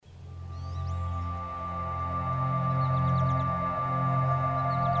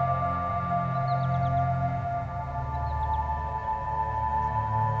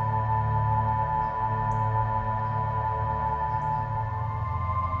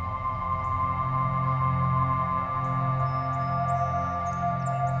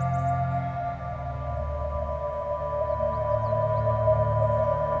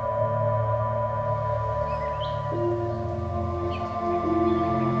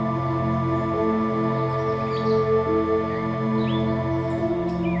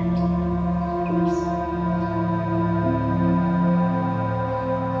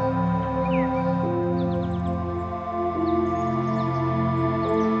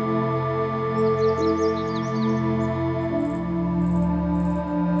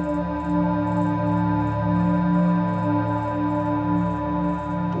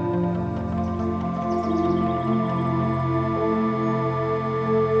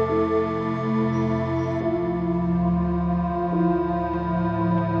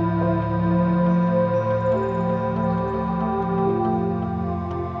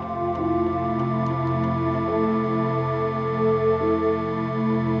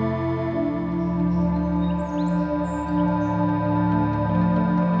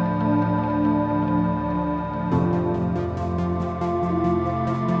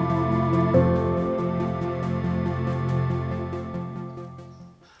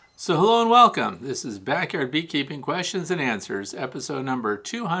So hello and welcome. This is Backyard Beekeeping Questions and Answers, episode number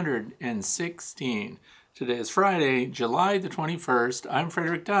 216. Today is Friday, July the 21st. I'm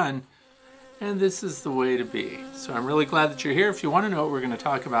Frederick Dunn, and this is the way to be. So I'm really glad that you're here. If you want to know what we're going to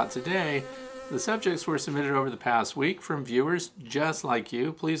talk about today, the subjects were submitted over the past week from viewers just like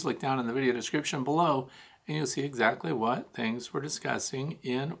you. Please look down in the video description below, and you'll see exactly what things we're discussing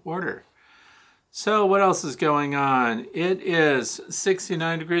in order. So what else is going on? It is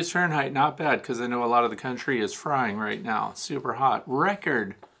 69 degrees Fahrenheit. Not bad, because I know a lot of the country is frying right now. Super hot.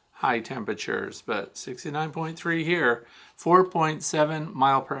 Record high temperatures, but 69.3 here. 4.7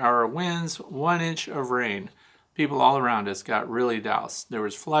 mile per hour winds, 1 inch of rain. People all around us got really doused. There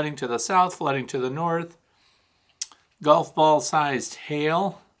was flooding to the south, flooding to the north. Golf ball sized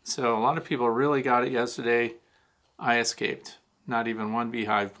hail. So a lot of people really got it yesterday. I escaped. Not even one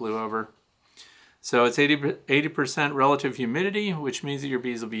beehive blew over. So it's 80% relative humidity, which means that your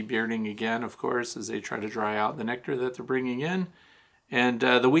bees will be bearding again, of course, as they try to dry out the nectar that they're bringing in. And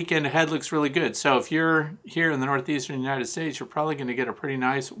the weekend ahead looks really good. So if you're here in the northeastern United States, you're probably going to get a pretty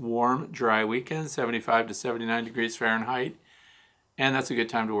nice, warm, dry weekend, 75 to 79 degrees Fahrenheit. And that's a good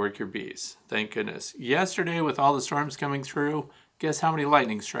time to work your bees. Thank goodness. Yesterday, with all the storms coming through, guess how many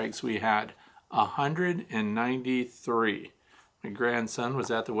lightning strikes we had? 193. My grandson was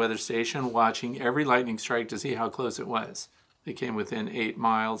at the weather station watching every lightning strike to see how close it was. They came within 8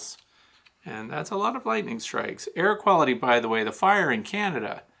 miles, and that's a lot of lightning strikes. Air quality, by the way, the fire in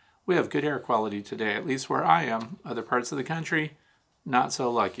Canada, we have good air quality today, at least where I am. Other parts of the country, not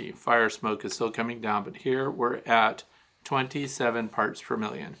so lucky. Fire smoke is still coming down, but here we're at 27 parts per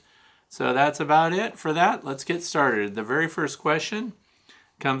million. So that's about it for that. Let's get started. The very first question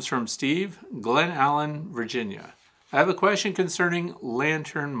comes from Steve, Glen Allen, Virginia. I have a question concerning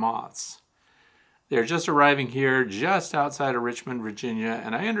lantern moths. They're just arriving here just outside of Richmond, Virginia,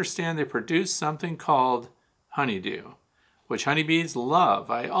 and I understand they produce something called honeydew, which honeybees love.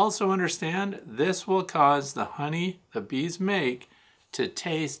 I also understand this will cause the honey the bees make to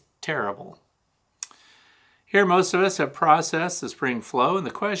taste terrible. Here, most of us have processed the spring flow, and the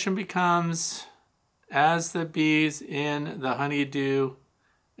question becomes, as the bees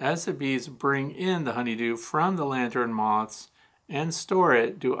bring in the honeydew from the lantern moths and store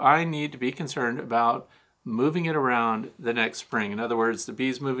it, do I need to be concerned about moving it around the next spring? In other words, the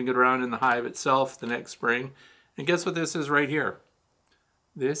bees moving it around in the hive itself the next spring. And guess what this is right here?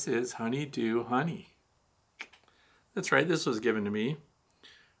 This is honeydew honey. That's right, this was given to me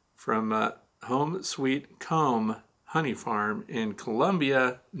from Home Sweet Comb Honey Farm in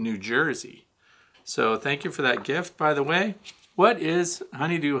Columbia, New Jersey. So thank you for that gift, by the way. What is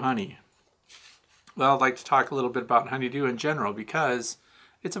honeydew honey? Well, I'd like to talk a little bit about honeydew in general because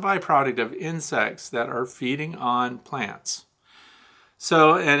it's a byproduct of insects that are feeding on plants.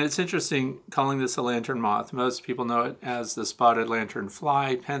 So, and it's interesting calling this a lantern moth. Most people know it as the spotted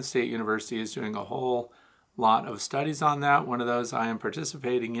lanternfly. Penn State University is doing a whole lot of studies on that. One of those I am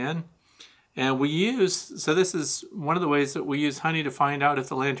participating in. And so this is one of the ways that we use honey to find out if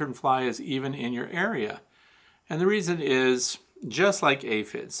the lanternfly is even in your area. And the reason is just like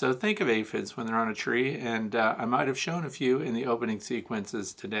aphids. So think of aphids when they're on a tree, and I might have shown a few in the opening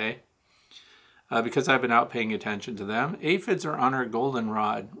sequences today because I've been out paying attention to them. Aphids are on our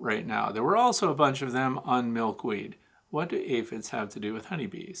goldenrod right now. There were also a bunch of them on milkweed. What do aphids have to do with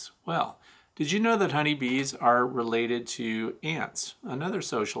honeybees? Well, did you know that honeybees are related to ants, another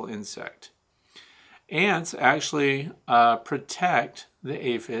social insect? Ants actually protect the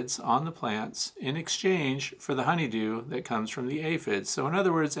aphids on the plants in exchange for the honeydew that comes from the aphids. So in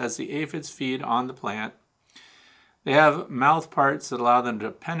other words, as the aphids feed on the plant, they have mouth parts that allow them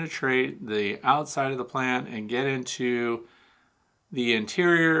to penetrate the outside of the plant and get into the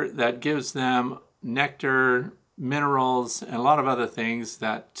interior that gives them nectar, minerals, and a lot of other things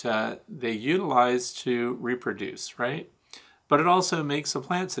that they utilize to reproduce, right? But it also makes the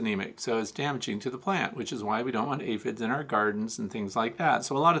plants anemic, so it's damaging to the plant, which is why we don't want aphids in our gardens and things like that.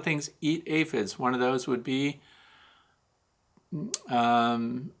 So a lot of things eat aphids. One of those would be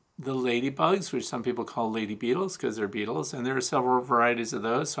the ladybugs, which some people call lady beetles because they're beetles, and there are several varieties of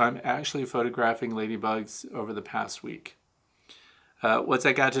those. So I'm actually photographing ladybugs over the past week. What's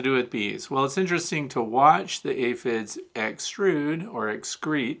that got to do with bees? Well, it's interesting to watch the aphids extrude or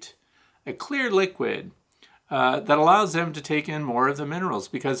excrete a clear liquid that allows them to take in more of the minerals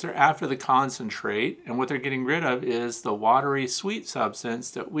because they're after the concentrate, and what they're getting rid of is the watery sweet substance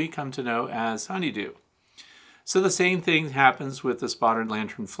that we come to know as honeydew. So the same thing happens with the spotted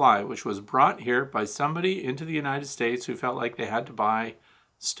lanternfly, which was brought here by somebody into the United States who felt like they had to buy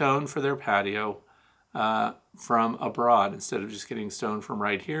stone for their patio, from abroad instead of just getting stoned from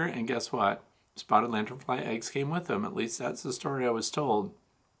right here. And guess what? Spotted lanternfly eggs came with them. At least that's the story I was told.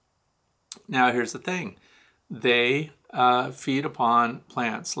 Now here's the thing. They feed upon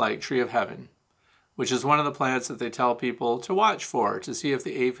plants like tree of heaven, which is one of the plants that they tell people to watch for, to see if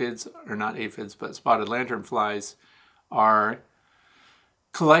the aphids, or not aphids, but spotted lanternflies are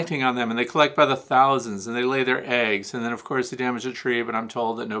collecting on them. And they collect by the thousands, and they lay their eggs. And then, of course, they damage the tree, but I'm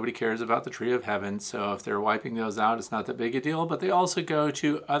told that nobody cares about the tree of heaven. So if they're wiping those out, it's not that big a deal. But they also go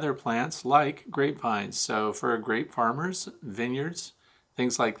to other plants like grapevines. So for grape farmers, vineyards,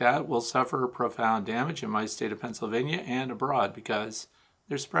 things like that will suffer profound damage in my state of Pennsylvania and abroad because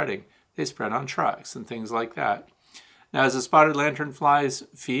they're spreading. They spread on trucks and things like that. Now, as the spotted lanternflies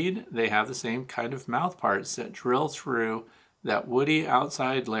feed, they have the same kind of mouth parts that drill through that woody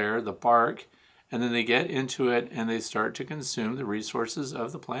outside layer, the bark, and then they get into it and they start to consume the resources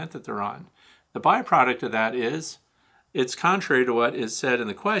of the plant that they're on. The byproduct of that is, it's contrary to what is said in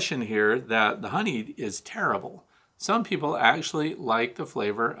the question here, that the honey is terrible. Some people actually like the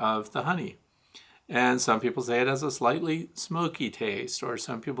flavor of the honey. And some people say it has a slightly smoky taste, or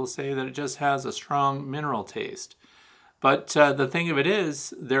some people say that it just has a strong mineral taste. But the thing of it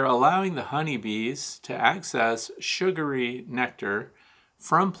is, they're allowing the honeybees to access sugary nectar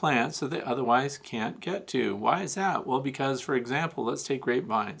from plants that they otherwise can't get to. Why is that? Well, because, for example, let's take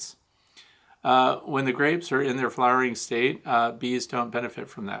grapevines. When the grapes are in their flowering state, bees don't benefit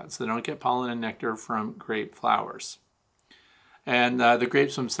from that. So they don't get pollen and nectar from grape flowers. And the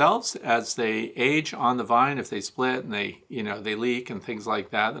grapes themselves, as they age on the vine, if they split and they leak and things like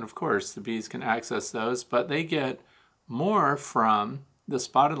that, then of course the bees can access those. But they get more from the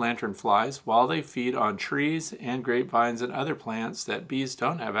spotted lanternflies while they feed on trees and grapevines and other plants that bees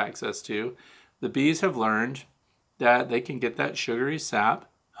don't have access to. The bees have learned that they can get that sugary sap,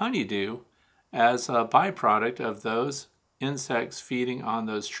 honeydew, as a byproduct of those insects feeding on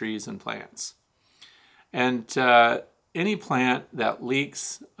those trees and plants. And any plant that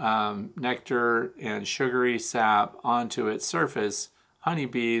leaks nectar and sugary sap onto its surface,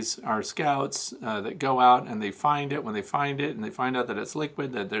 honeybees are scouts that go out and they find it. When they find it and they find out that it's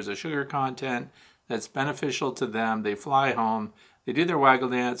liquid, that there's a sugar content that's beneficial to them, they fly home, they do their waggle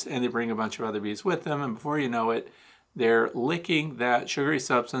dance, and they bring a bunch of other bees with them. And before you know it, they're licking that sugary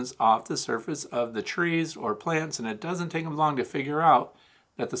substance off the surface of the trees or plants, and it doesn't take them long to figure out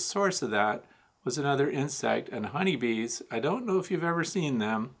that the source of that was another insect. And honeybees, I don't know if you've ever seen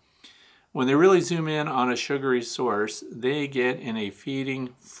them, when they really zoom in on a sugary source, they get in a feeding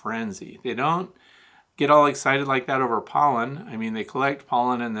frenzy. They don't get all excited like that over pollen. I mean, they collect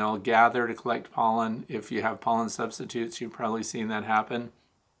pollen and they'll gather to collect pollen. If you have pollen substitutes, you've probably seen that happen.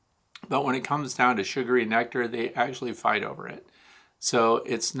 But when it comes down to sugary nectar, they actually fight over it. So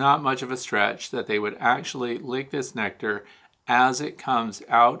it's not much of a stretch that they would actually lick this nectar as it comes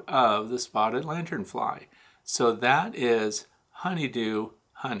out of the spotted lanternfly. So that is honeydew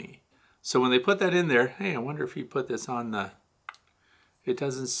honey. So when they put that in there, hey, I wonder if you put this on the, it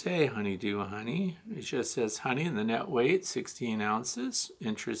doesn't say honeydew honey. It just says honey, and the net weight, 16 ounces.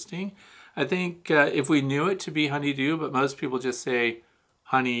 Interesting. I think if we knew it to be honeydew, but most people just say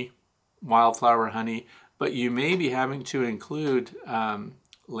honey, wildflower honey, but you may be having to include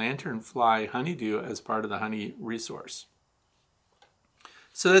lanternfly honeydew as part of the honey resource.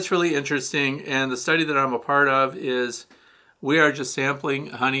 So that's really interesting, and the study that I'm a part of is we are just sampling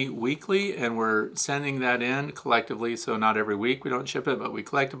honey weekly, and we're sending that in collectively, so not every week we don't ship it, but we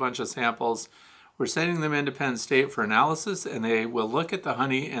collect a bunch of samples. We're sending them into Penn State for analysis, and they will look at the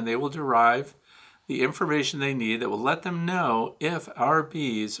honey and they will derive the information they need that will let them know if our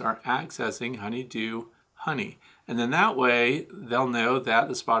bees are accessing honeydew honey. And then that way, they'll know that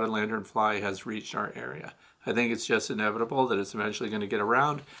the spotted lanternfly has reached our area. I think it's just inevitable that it's eventually going to get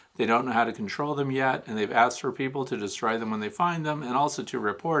around. They don't know how to control them yet, and they've asked for people to destroy them when they find them, and also to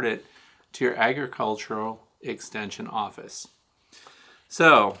report it to your agricultural extension office.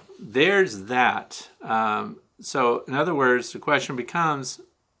 So there's that. So in other words, the question becomes,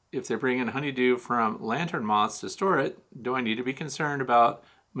 if they bring in honeydew from lantern moths to store it, do I need to be concerned about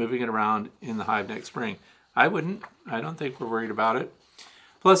moving it around in the hive next spring? I wouldn't. I don't think we're worried about it.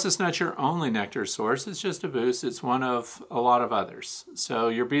 Plus, it's not your only nectar source. It's just a boost. It's one of a lot of others. So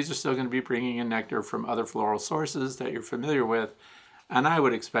your bees are still going to be bringing in nectar from other floral sources that you're familiar with, and I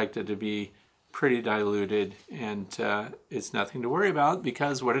would expect it to be pretty diluted, and it's nothing to worry about,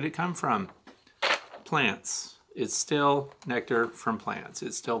 because where did it come from? Plants. It's still nectar from plants.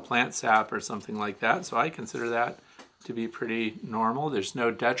 It's still plant sap or something like that, so I consider that to be pretty normal. There's no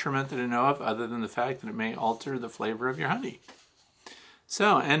detriment that I know of other than the fact that it may alter the flavor of your honey.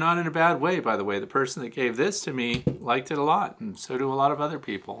 So, and not in a bad way, by the way. The person that gave this to me liked it a lot, and so do a lot of other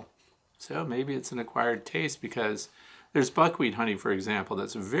people. So maybe it's an acquired taste, because there's buckwheat honey, for example,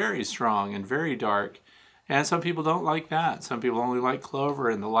 that's very strong and very dark, and some people don't like that. Some people only like clover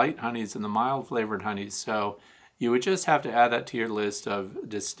and the light honeys and the mild flavored honeys. So you would just have to add that to your list of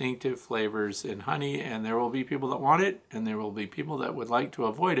distinctive flavors in honey, and there will be people that want it, and there will be people that would like to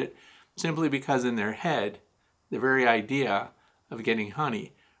avoid it, simply because in their head, the very idea of getting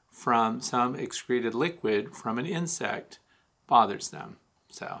honey from some excreted liquid from an insect bothers them.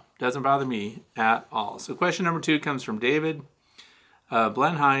 So doesn't bother me at all. So question number 2 comes from David,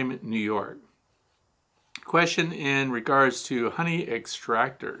 Blenheim, New York. Question in regards to honey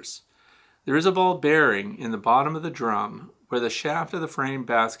extractors. There is a ball bearing in the bottom of the drum where the shaft of the frame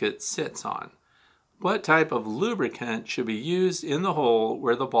basket sits on. What type of lubricant should be used in the hole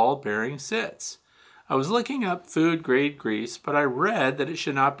where the ball bearing sits? I was looking up food grade grease, but I read that it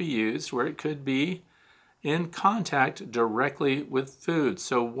should not be used where it could be in contact directly with food.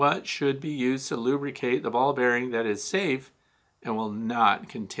 So what should be used to lubricate the ball bearing that is safe and will not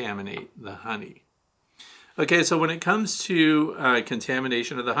contaminate the honey? Okay, so when it comes to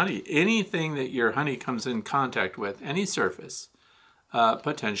contamination of the honey, anything that your honey comes in contact with, any surface,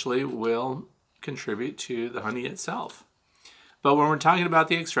 potentially will contribute to the honey itself. But when we're talking about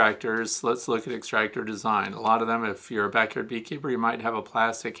the extractors, let's look at extractor design. A lot of them, if you're a backyard beekeeper, you might have a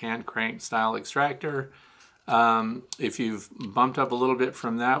plastic hand crank style extractor. If you've bumped up a little bit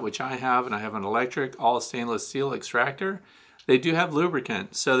from that, which I have, and I have an electric all stainless steel extractor, they do have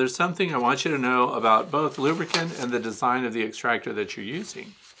lubricant. So there's something I want you to know about both lubricant and the design of the extractor that you're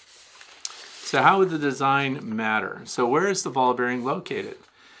using. So how would the design matter? So where is the ball bearing located?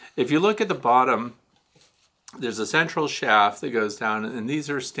 If you look at the bottom, there's a central shaft that goes down, and these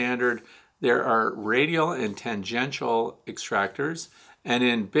are standard. There are radial and tangential extractors, and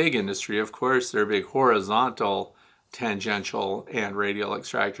in big industry, of course, there are big horizontal, tangential, and radial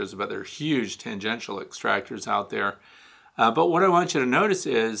extractors, but there are huge tangential extractors out there. But what I want you to notice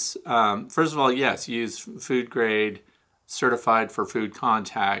is, first of all, yes, use food grade, certified for food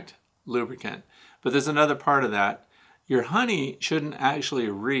contact lubricant. But there's another part of that. Your honey shouldn't actually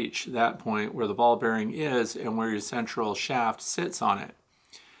reach that point where the ball bearing is and where your central shaft sits on it.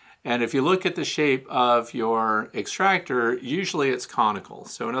 And if you look at the shape of your extractor, usually it's conical.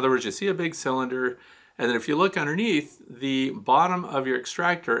 So in other words, you see a big cylinder, and then if you look underneath, the bottom of your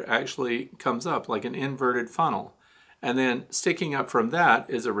extractor actually comes up like an inverted funnel. And then sticking up from that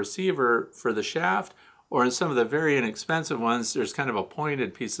is a receiver for the shaft, or in some of the very inexpensive ones, there's kind of a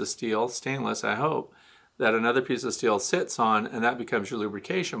pointed piece of steel, stainless, I hope, that another piece of steel sits on, and that becomes your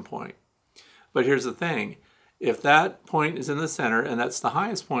lubrication point. But here's the thing. If that point is in the center, and that's the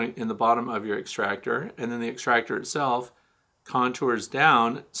highest point in the bottom of your extractor, and then the extractor itself contours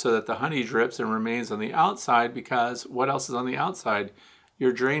down so that the honey drips and remains on the outside, because what else is on the outside?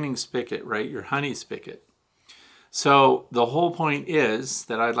 Your draining spigot, right? Your honey spigot. So the whole point is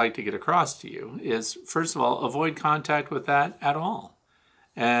that I'd like to get across to you is, first of all, avoid contact with that at all.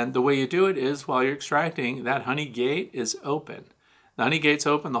 And the way you do it is while you're extracting, that honey gate is open. The honey gate's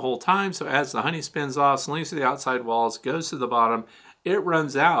open the whole time, so as the honey spins off, slinks to the outside walls, goes to the bottom, it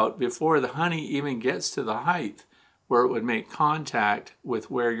runs out before the honey even gets to the height where it would make contact with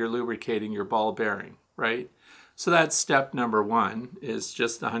where you're lubricating your ball bearing, right? So that's step number 1, is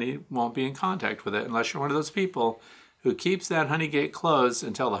just the honey won't be in contact with it unless you're one of those people who keeps that honey gate closed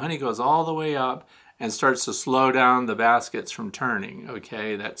until the honey goes all the way up and starts to slow down the baskets from turning,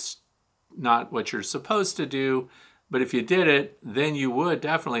 okay? That's not what you're supposed to do, but if you did it, then you would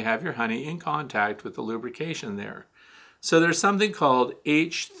definitely have your honey in contact with the lubrication there. So there's something called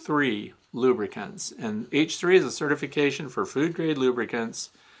H3 lubricants, and H3 is a certification for food-grade lubricants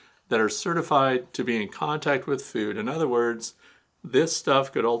that are certified to be in contact with food. In other words, this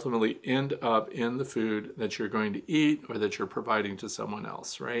stuff could ultimately end up in the food that you're going to eat or that you're providing to someone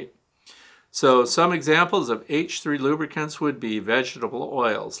else, right? So some examples of H3 lubricants would be vegetable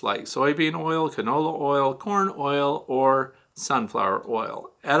oils like soybean oil, canola oil, corn oil, or sunflower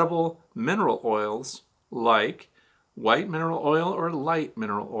oil. Edible mineral oils like white mineral oil or light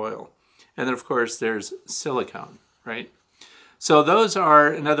mineral oil. And then, of course, there's silicone, right? So those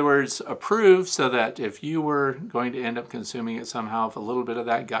are, in other words, approved so that if you were going to end up consuming it somehow, if a little bit of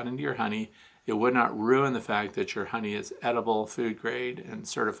that got into your honey, it would not ruin the fact that your honey is edible, food grade, and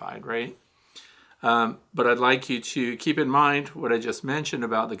certified, right? But I'd like you to keep in mind what I just mentioned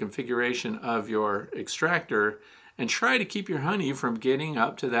about the configuration of your extractor and try to keep your honey from getting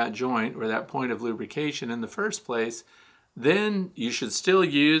up to that joint or that point of lubrication in the first place. Then you should still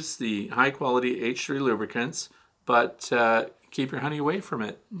use the high quality H3 lubricants, but keep your honey away from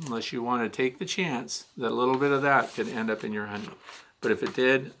it unless you want to take the chance that a little bit of that could end up in your honey. But if it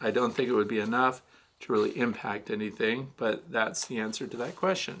did, I don't think it would be enough to really impact anything, but that's the answer to that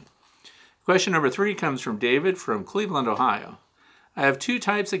question. Question number 3 comes from David from Cleveland, Ohio. I have 2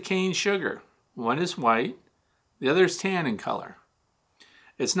 types of cane sugar. One is white, the other is tan in color.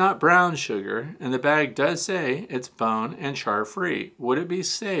 It's not brown sugar, and the bag does say it's bone and char free. Would it be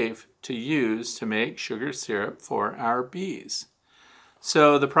safe to use to make sugar syrup for our bees?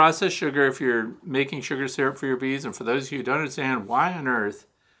 So the processed sugar, if you're making sugar syrup for your bees, and for those of you who don't understand, why on earth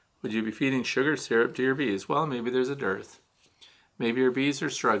would you be feeding sugar syrup to your bees? Well, maybe there's a dearth. Maybe your bees are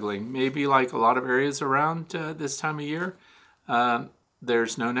struggling. Maybe like a lot of areas around this time of year,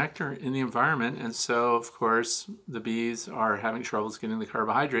 there's no nectar in the environment. And so, of course, the bees are having troubles getting the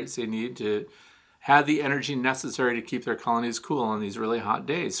carbohydrates they need to have the energy necessary to keep their colonies cool on these really hot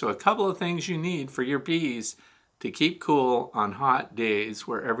days. So a couple of things you need for your bees to keep cool on hot days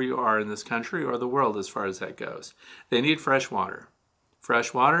wherever you are in this country or the world as far as that goes. They need fresh water.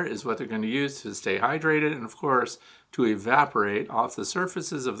 Fresh water is what they're going to use to stay hydrated and, of course, to evaporate off the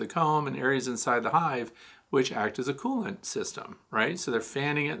surfaces of the comb and areas inside the hive, which act as a coolant system, right? So they're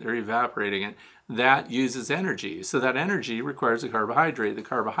fanning it, they're evaporating it. That uses energy. So that energy requires a carbohydrate. The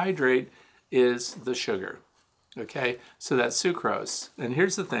carbohydrate is the sugar, okay? So that's sucrose. And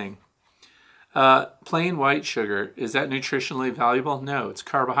here's the thing. Plain white sugar, is that nutritionally valuable? No, it's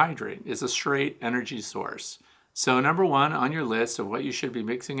carbohydrate. It's a straight energy source. So number 1 on your list of what you should be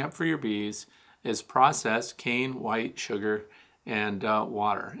mixing up for your bees is processed cane white sugar and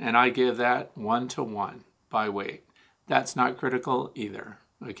water. And I give that 1-to-1 by weight. That's not critical either,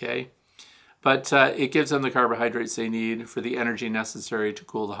 okay? But it gives them the carbohydrates they need for the energy necessary to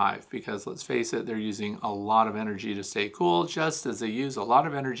cool the hive, because let's face it, they're using a lot of energy to stay cool, just as they use a lot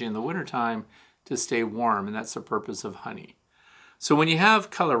of energy in the wintertime to stay warm, and that's the purpose of honey. So when you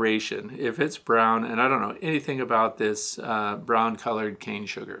have coloration, if it's brown, and I don't know anything about this brown colored cane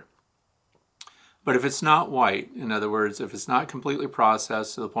sugar, but if it's not white, in other words, if it's not completely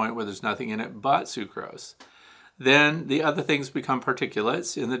processed to the point where there's nothing in it but sucrose, then the other things become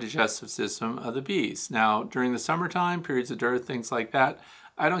particulates in the digestive system of the bees. Now, during the summertime, periods of dearth, things like that,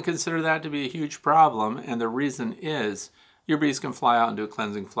 I don't consider that to be a huge problem, and the reason is your bees can fly out and do a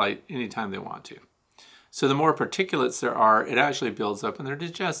cleansing flight anytime they want to. So the more particulates there are, it actually builds up in their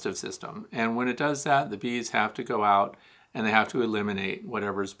digestive system. And when it does that, the bees have to go out and they have to eliminate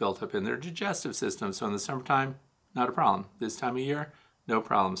whatever's built up in their digestive system. So in the summertime, not a problem. This time of year, no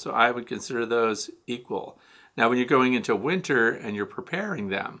problem. So I would consider those equal. Now, when you're going into winter and you're preparing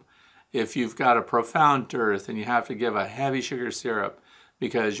them, if you've got a profound dearth and you have to give a heavy sugar syrup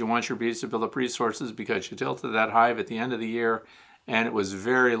because you want your bees to build up resources because you tilted that hive at the end of the year and it was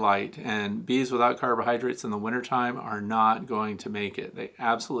very light, and bees without carbohydrates in the wintertime are not going to make it. They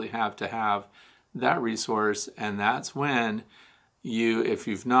absolutely have to have that resource, and that's when if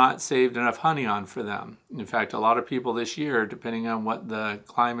you've not saved enough honey on for them. In fact, a lot of people this year, depending on what the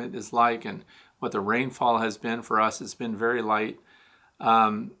climate is like and what the rainfall has been for us, it's been very light.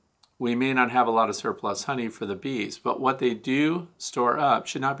 We may not have a lot of surplus honey for the bees, but what they do store up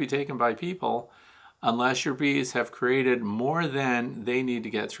should not be taken by people unless your bees have created more than they need to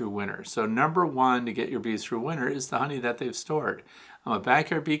get through winter. So number 1 to get your bees through winter is the honey that they've stored. I'm a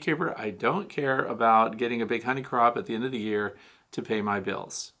backyard beekeeper. I don't care about getting a big honey crop at the end of the year to pay my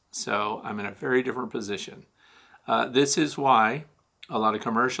bills. So I'm in a very different position. This is why a lot of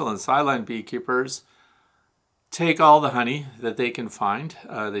commercial and sideline beekeepers take all the honey that they can find.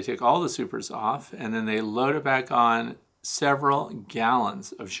 They take all the supers off, and then they load it back on several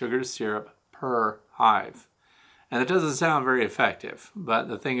gallons of sugar syrup per hive. And it doesn't sound very effective, but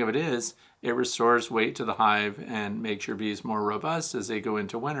the thing of it is, it restores weight to the hive and makes your bees more robust as they go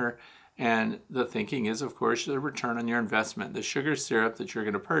into winter. And the thinking is, of course, the return on your investment. The sugar syrup that you're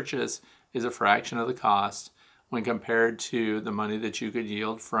going to purchase is a fraction of the cost when compared to the money that you could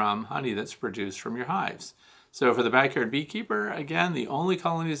yield from honey that's produced from your hives. So for the backyard beekeeper, again, the only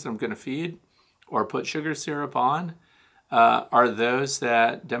colonies that I'm going to feed or put sugar syrup on are those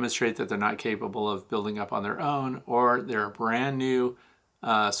that demonstrate that they're not capable of building up on their own, or they're a brand new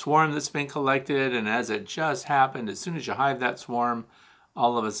swarm that's been collected, and as it just happened, as soon as you hive that swarm,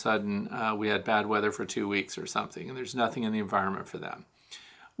 all of a sudden we had bad weather for 2 weeks or something, and there's nothing in the environment for them,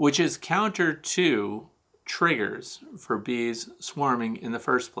 which is counter to triggers for bees swarming in the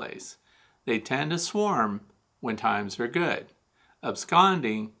first place. They tend to swarm when times are good.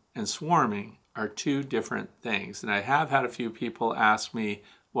 Absconding and swarming are 2 different things. And I have had a few people ask me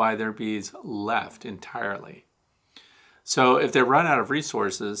why their bees left entirely. So if they run out of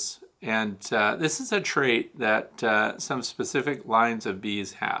resources And this is a trait that some specific lines of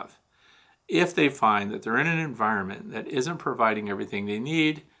bees have. If they find that they're in an environment that isn't providing everything they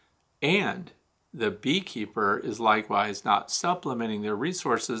need, and the beekeeper is likewise not supplementing their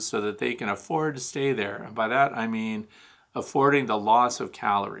resources so that they can afford to stay there. And by that I mean affording the loss of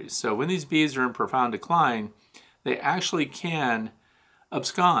calories. So when these bees are in profound decline, they actually can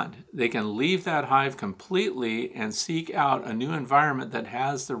abscond. They can leave that hive completely and seek out a new environment that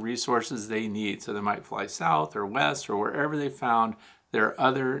has the resources they need. So they might fly south or west or wherever they found there are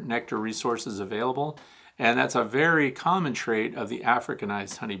other nectar resources available. And that's a very common trait of the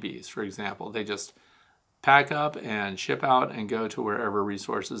Africanized honeybees, for example. They just pack up and ship out and go to wherever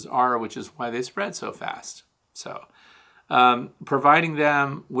resources are, which is why they spread so fast. So providing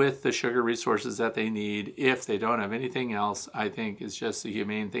them with the sugar resources that they need, if they don't have anything else, I think is just the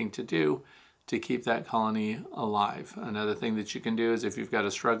humane thing to do to keep that colony alive. Another thing that you can do is if you've got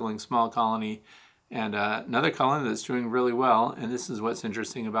a struggling small colony and another colony that's doing really well, and this is what's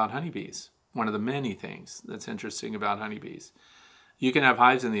interesting about honeybees, one of the many things that's interesting about honeybees. You can have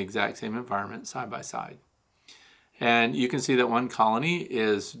hives in the exact same environment side by side. And you can see that one colony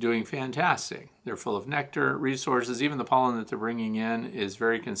is doing fantastic. They're full of nectar, resources. Even the pollen that they're bringing in is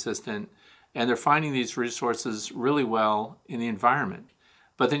very consistent. And they're finding these resources really well in the environment.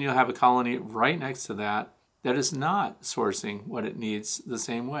 But then you'll have a colony right next to that that is not sourcing what it needs the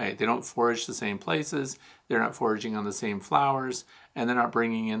same way. They don't forage the same places. They're not foraging on the same flowers. And they're not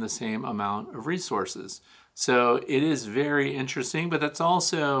bringing in the same amount of resources. So it is very interesting, but that's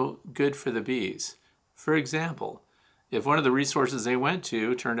also good for the bees. For example, if one of the resources they went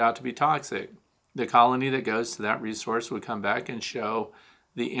to turned out to be toxic, the colony that goes to that resource would come back and show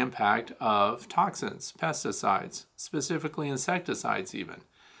the impact of toxins, pesticides, specifically insecticides even.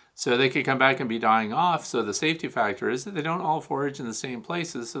 So they could come back and be dying off. So the safety factor is that they don't all forage in the same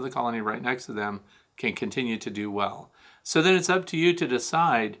places, so the colony right next to them can continue to do well. So then it's up to you to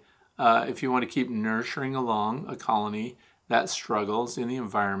decide if you want to keep nurturing along a colony that struggles in the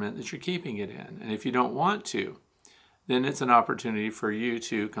environment that you're keeping it in. And if you don't want to, then it's an opportunity for you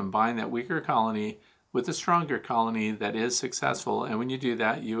to combine that weaker colony with a stronger colony that is successful. And when you do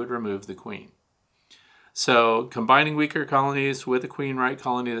that, you would remove the queen. So combining weaker colonies with a queen-right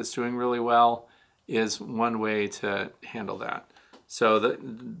colony that's doing really well is one way to handle that. So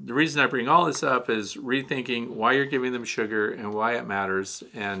the reason I bring all this up is rethinking why you're giving them sugar and why it matters.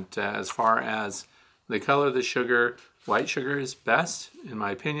 And as far as the color of the sugar, white sugar is best, in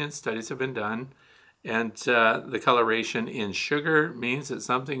my opinion. Studies have been done. And the coloration in sugar means that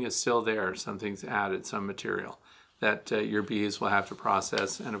something is still there, something's added, some material that your bees will have to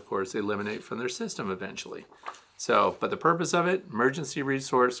process and, of course, eliminate from their system eventually. So, but the purpose of it, emergency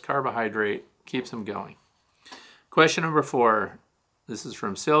resource, carbohydrate, keeps them going. Question number 4. This is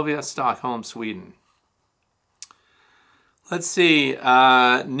from Sylvia, Stockholm, Sweden. Let's see, new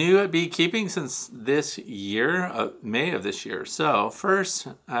at beekeeping since this year, May of this year. So first,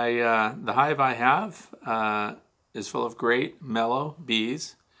 the hive I have is full of great mellow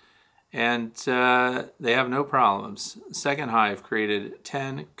bees, and they have no problems. Second hive created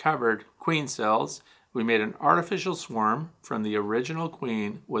 10 covered queen cells. We made an artificial swarm from the original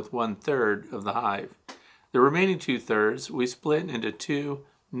queen with 1/3 of the hive. The remaining 2/3 we split into 2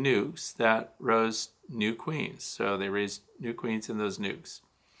 nukes that rose new queens. So they raised new queens in those nukes.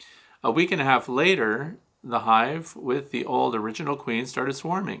 A week and a half later, the hive with the old original queen started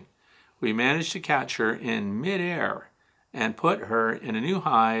swarming. We managed to catch her in midair and put her in a new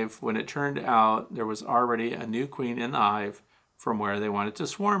hive when it turned out there was already a new queen in the hive from where they wanted to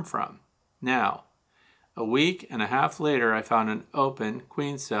swarm from. Now, a week and a half later, I found an open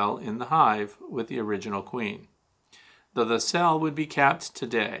queen cell in the hive with the original queen. Though the cell would be capped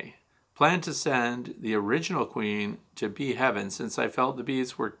today, planned to send the original queen to bee heaven since I felt the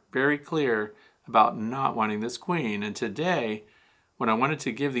bees were very clear about not wanting this queen. And today, when I wanted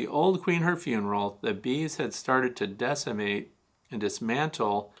to give the old queen her funeral, the bees had started to decimate and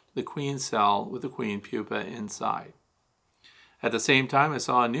dismantle the queen cell with the queen pupa inside. At the same time, I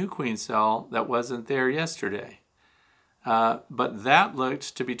saw a new queen cell that wasn't there yesterday. But that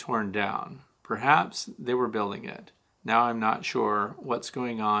looked to be torn down. Perhaps they were building it. Now I'm not sure what's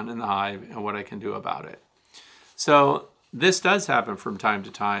going on in the hive and what I can do about it. So this does happen from time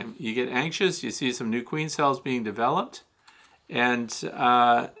to time. You get anxious, you see some new queen cells being developed, and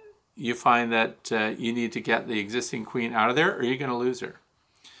you find that you need to get the existing queen out of there or you're going to lose her.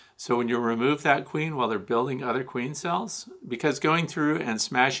 So when you remove that queen while they're building other queen cells, because going through and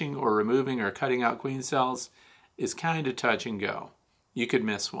smashing or removing or cutting out queen cells is kind of touch and go. You could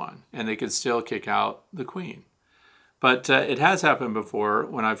miss one and they could still kick out the queen. But it has happened before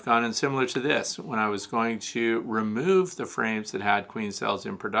when I've gone in similar to this, when I was going to remove the frames that had queen cells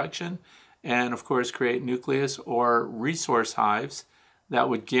in production and, of course, create nucleus or resource hives that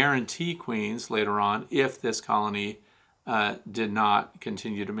would guarantee queens later on if this colony did not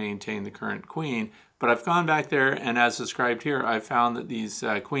continue to maintain the current queen. But I've gone back there, and as described here, I've found that these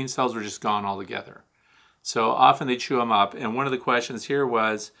queen cells were just gone altogether. So often they chew them up. And one of the questions here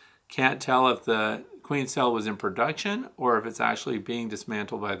was, can't tell if the queen cell was in production or if it's actually being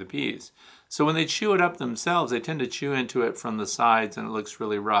dismantled by the bees. So when they chew it up themselves, they tend to chew into it from the sides and it looks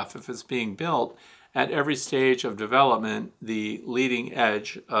really rough. If it's being built, at every stage of development, the leading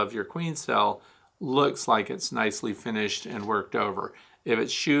edge of your queen cell looks like it's nicely finished and worked over. If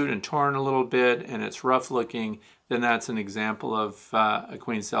it's chewed and torn a little bit and it's rough looking, then that's an example of a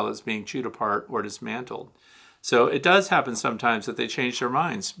queen cell that's being chewed apart or dismantled. So it does happen sometimes that they change their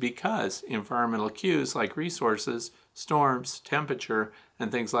minds because environmental cues like resources, storms, temperature,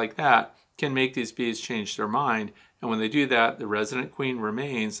 and things like that can make these bees change their mind. And when they do that, the resident queen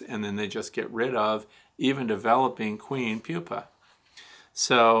remains, and then they just get rid of even developing queen pupa.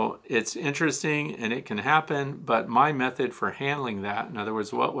 So it's interesting and it can happen, but my method for handling that, in other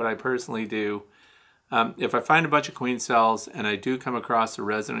words, what would I personally do? If I find a bunch of queen cells and I do come across a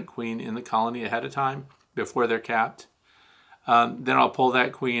resident queen in the colony ahead of time, before they're capped, then I'll pull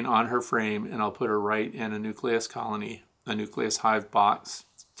that queen on her frame and I'll put her right in a nucleus colony, a nucleus hive box,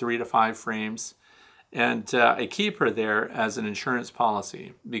 3 to 5 frames. And I keep her there as an insurance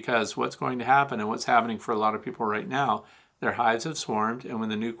policy because what's going to happen and what's happening for a lot of people right now, their hives have swarmed, and when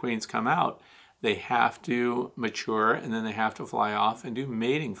the new queens come out, they have to mature and then they have to fly off and do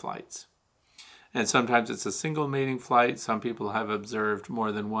mating flights. And sometimes it's a single mating flight. Some people have observed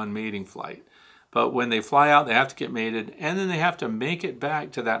more than one mating flight. But when they fly out, they have to get mated, and then they have to make it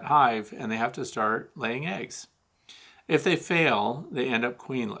back to that hive, and they have to start laying eggs. If they fail, they end up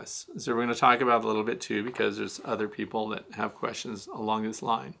queenless. So we're going to talk about it a little bit too, because there's other people that have questions along this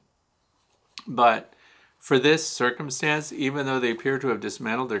line. But for this circumstance, even though they appear to have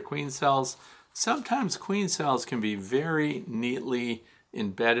dismantled their queen cells, sometimes queen cells can be very neatly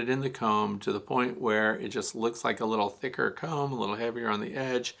embedded in the comb to the point where it just looks like a little thicker comb, a little heavier on the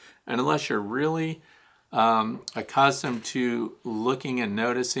edge. And unless you're really accustomed to looking and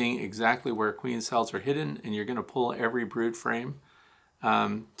noticing exactly where queen cells are hidden, and you're going to pull every brood frame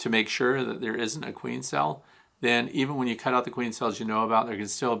to make sure that there isn't a queen cell, then even when you cut out the queen cells you know about, there can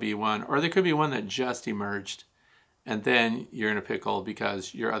still be one, or there could be one that just emerged, and then you're in a pickle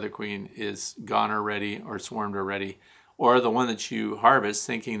because your other queen is gone already or swarmed already. Or the one that you harvest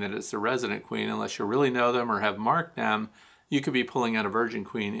thinking that it's the resident queen, unless you really know them or have marked them, you could be pulling out a virgin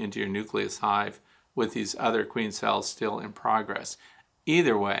queen into your nucleus hive with these other queen cells still in progress.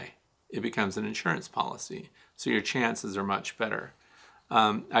 Either way, it becomes an insurance policy, so your chances are much better.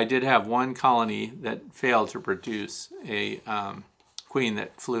 I did have one colony that failed to produce a queen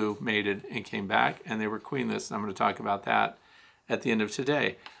that flew, mated, and came back, and they were queenless, and I'm going to talk about that at the end of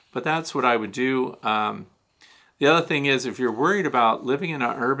today. But that's what I would do. The other thing is, if you're worried about living in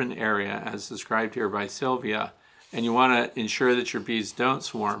an urban area, as described here by Sylvia, and you want to ensure that your bees don't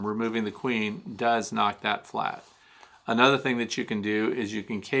swarm, removing the queen does knock that flat. Another thing that you can do is you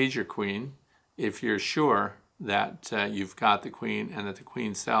can cage your queen if you're sure that you've got the queen and that the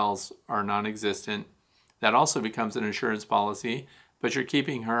queen cells are non-existent. That also becomes an insurance policy, but you're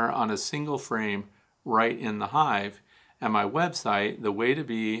keeping her on a single frame right in the hive. At my website,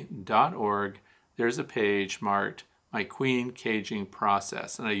 thewaytobee.org, there's a page marked My Queen Caging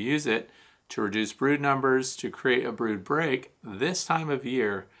Process, and I use it to reduce brood numbers, to create a brood break this time of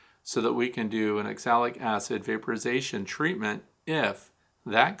year so that we can do an oxalic acid vaporization treatment if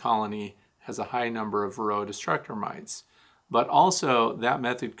that colony has a high number of varroa destructor mites. But also that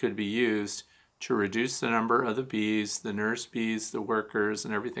method could be used to reduce the number of the bees, the nurse bees, the workers,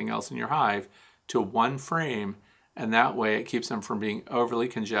 and everything else in your hive to one frame, and that way it keeps them from being overly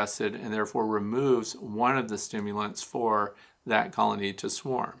congested and therefore removes one of the stimulants for that colony to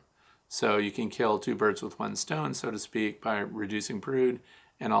swarm. So you can kill 2 birds with 1 stone, so to speak, by reducing brood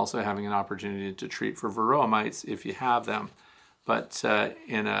and also having an opportunity to treat for varroa mites if you have them. But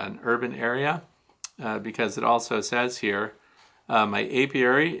in an urban area, because it also says here, my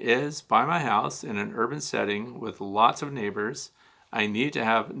apiary is by my house in an urban setting with lots of neighbors. I need to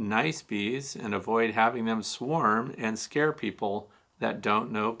have nice bees and avoid having them swarm and scare people that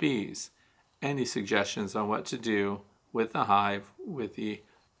don't know bees. Any suggestions on what to do with the hive with the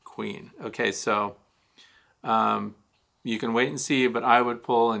queen? Okay, so you can wait and see, but I would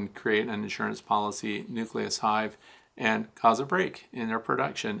pull and create an insurance policy nucleus hive and cause a break in their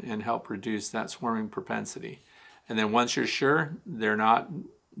production and help reduce that swarming propensity. And then once you're sure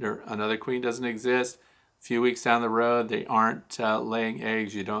another queen doesn't exist, a few weeks down the road, they aren't laying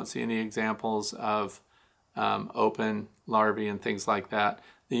eggs, you don't see any examples of open larvae and things like that,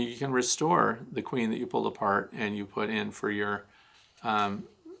 then you can restore the queen that you pulled apart and you put in for your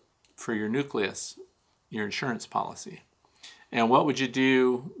nucleus, your insurance policy. And what would you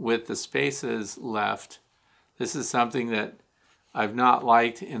do with the spaces left? This is something that I've not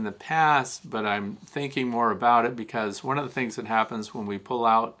liked in the past, but I'm thinking more about it, because one of the things that happens when we pull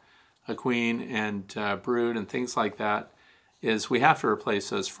out a queen and brood and things like that is we have to replace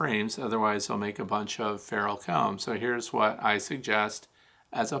those frames, otherwise they'll make a bunch of feral comb. So here's what I suggest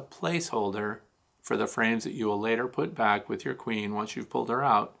as a placeholder for the frames that you will later put back with your queen once you've pulled her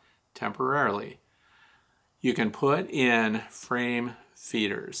out temporarily. You can put in frame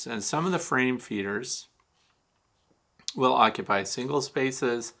feeders, and some of the frame feeders will occupy single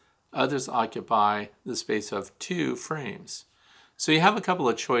spaces, others occupy the space of 2 frames. So you have a couple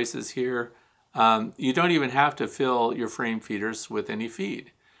of choices here. You don't even have to fill your frame feeders with any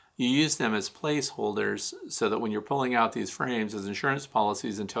feed. You use them as placeholders so that when you're pulling out these frames as insurance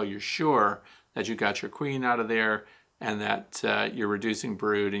policies until you're sure that you got your queen out of there and that you're reducing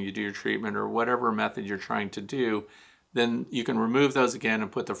brood and you do your treatment or whatever method you're trying to do, then you can remove those again and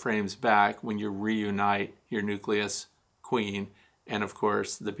put the frames back when you reunite your nucleus, queen, and of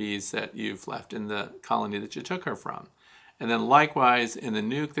course the bees that you've left in the colony that you took her from. And then likewise in the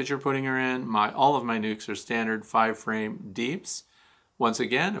nuke that you're putting her in, all of my nukes are standard 5-frame deeps. Once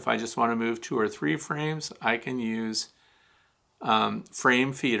again, if I just want to move 2 or 3 frames, I can use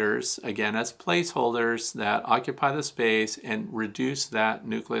frame feeders, again as placeholders that occupy the space and reduce that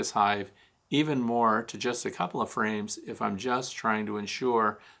nucleus hive even more to just a couple of frames if I'm just trying to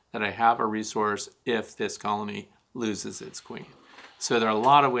ensure that I have a resource if this colony loses its queen. So there are a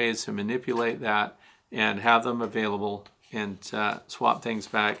lot of ways to manipulate that and have them available and swap things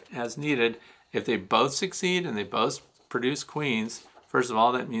back as needed. If they both succeed and they both produce queens, first of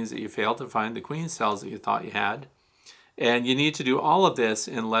all, that means that you failed to find the queen cells that you thought you had. And you need to do all of this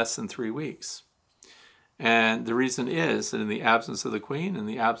in less than 3 weeks. And the reason is that in the absence of the queen, in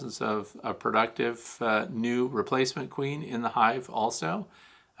the absence of a productive new replacement queen in the hive also,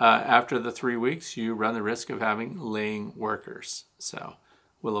 after the 3 weeks, you run the risk of having laying workers. So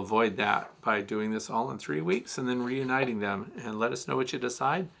we'll avoid that by doing this all in 3 weeks and then reuniting them. And let us know what you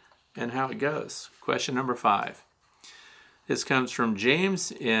decide and how it goes. Question number 5. This comes from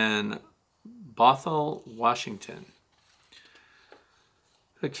James in Bothell, Washington.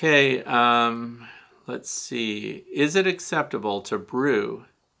 Okay, let's see. Is it acceptable to brew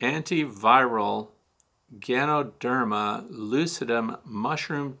antiviral Ganoderma lucidum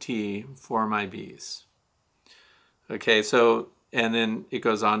mushroom tea for my bees? Okay, so, and then it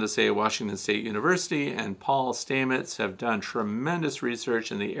goes on to say Washington State University and Paul Stamets have done tremendous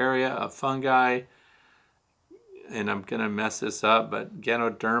research in the area of fungi, and I'm going to mess this up, but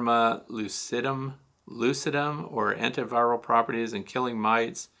Ganoderma lucidum or antiviral properties and killing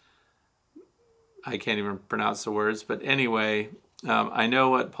mites. I can't even pronounce the words, but anyway, I know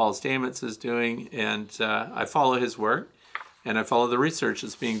what Paul Stamets is doing, and I follow his work, and I follow the research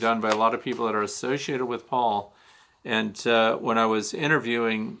that's being done by a lot of people that are associated with Paul. And when I was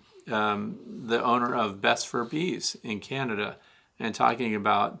interviewing the owner of Best for Bees in Canada and talking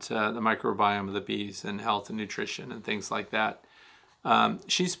about the microbiome of the bees and health and nutrition and things like that,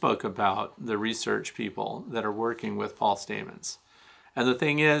 she spoke about the research people that are working with Paul Stamets. And the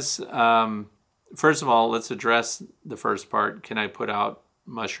thing is, first of all, let's address the first part. Can I put out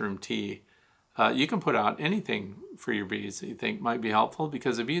mushroom tea? You can put out anything for your bees that you think might be helpful,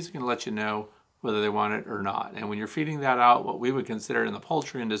 because the bees are going to let you know whether they want it or not. And when you're feeding that out, what we would consider in the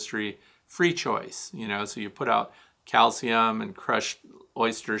poultry industry, free choice, so you put out calcium and crushed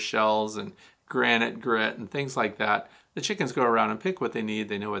oyster shells and granite grit and things like that. The chickens go around and pick what they need.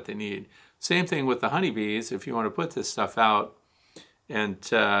 They know what they need. Same thing with the honeybees. If you want to put this stuff out and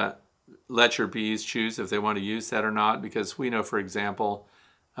let your bees choose if they want to use that or not, because we know, for example,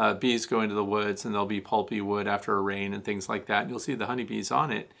 bees go into the woods and there'll be pulpy wood after a rain and things like that. And you'll see the honeybees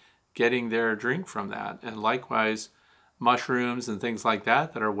on it getting their drink from that. And likewise, mushrooms and things like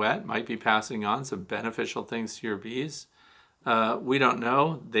that are wet might be passing on some beneficial things to your bees. We don't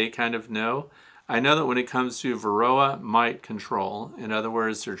know. They kind of know. I know that when it comes to Varroa mite control, in other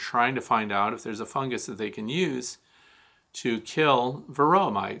words, they're trying to find out if there's a fungus that they can use to kill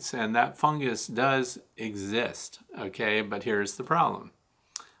Varroa mites, and that fungus does exist, okay? But here's the problem.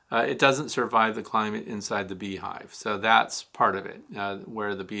 It doesn't survive the climate inside the beehive, so that's part of it,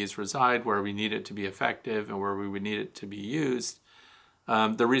 where the bees reside, where we need it to be effective, and where we would need it to be used.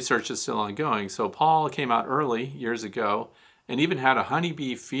 the research is still ongoing. So Paul came out early years ago and even had a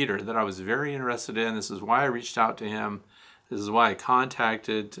honeybee feeder that I was very interested in. This is why I reached out to him. This is why I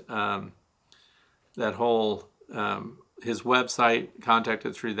contacted that whole his website,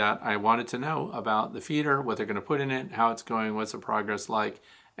 contacted through that. I wanted to know about the feeder, what they're going to put in it, how it's going, what's the progress like.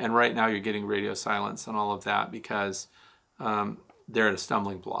 And right now you're getting radio silence and all of that because they're at a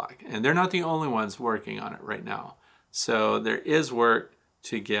stumbling block. And they're not the only ones working on it right now. So there is work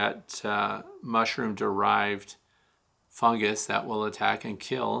to get mushroom-derived fungus that will attack and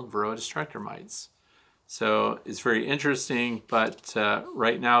kill Varroa destructor mites. So it's very interesting, but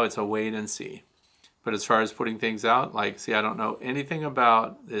right now it's a wait and see. But as far as putting things out, I don't know anything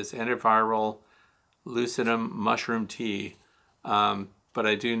about this antiviral lucidum mushroom tea, but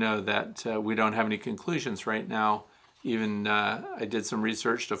I do know that we don't have any conclusions right now. Even I did some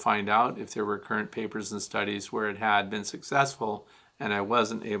research to find out if there were current papers and studies where it had been successful, and I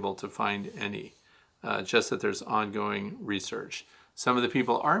wasn't able to find any, just that there's ongoing research. Some of the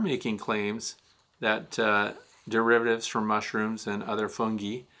people are making claims that derivatives from mushrooms and other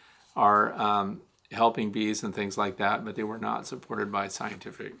fungi are helping bees and things like that, but they were not supported by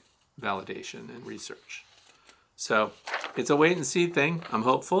scientific validation and research. So it's a wait and see thing. I'm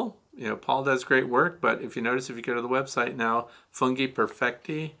hopeful. Paul does great work, but if you notice, if you go to the website now, Fungi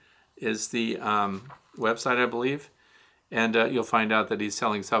Perfecti is the website, I believe, and you'll find out that he's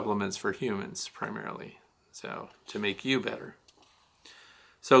selling supplements for humans primarily, so to make you better.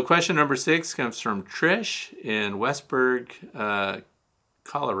 So question number 6 comes from Trish in Westburg,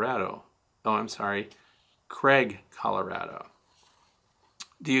 Colorado. Craig, Colorado.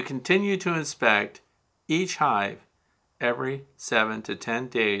 Do you continue to inspect each hive every 7 to 10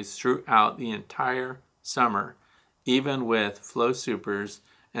 days throughout the entire summer, even with flow supers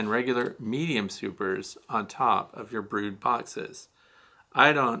and regular medium supers on top of your brood boxes?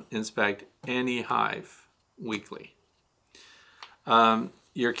 I don't inspect any hive weekly.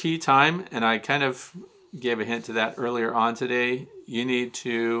 Your key time, and I kind of gave a hint to that earlier on today, you need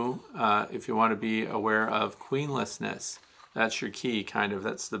to, if you want to be aware of queenlessness, that's your key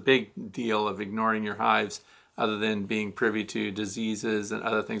that's the big deal of ignoring your hives, other than being privy to diseases and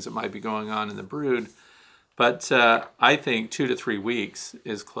other things that might be going on in the brood. But I think 2 to 3 weeks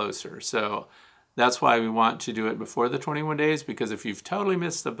is closer. So that's why we want to do it before the 21 days, because if you've totally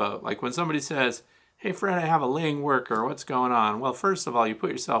missed the boat, like when somebody says, hey, Fred, I have a laying worker, what's going on? Well, first of all, you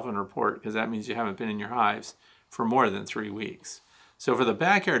put yourself in a report, because that means you haven't been in your hives for more than 3 weeks. So for the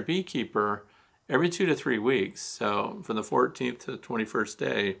backyard beekeeper, every 2 to 3 weeks, so from the 14th to the 21st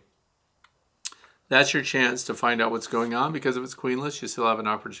day, that's your chance to find out what's going on, because if it's queenless, you still have an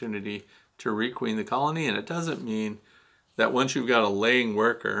opportunity to requeen the colony. And it doesn't mean that once you've got a laying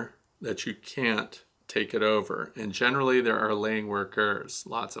worker that you can't take it over. And generally there are laying workers,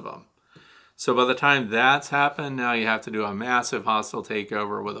 lots of them. So by the time that's happened, now you have to do a massive hostile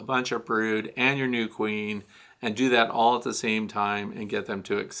takeover with a bunch of brood and your new queen, and do that all at the same time and get them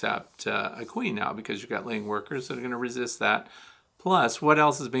to accept a queen now, because you've got laying workers that are going to resist that. Plus, what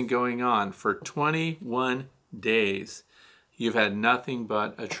else has been going on? For 21 days, you've had nothing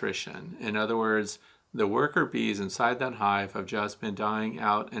but attrition. In other words, the worker bees inside that hive have just been dying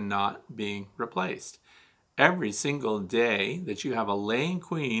out and not being replaced. Every single day that you have a laying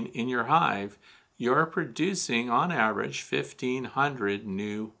queen in your hive, you're producing, on average, 1,500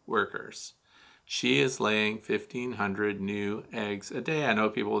 new workers. She is laying 1,500 new eggs a day. I know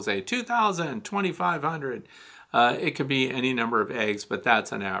people will say 2,000, 2,500. It could be any number of eggs, but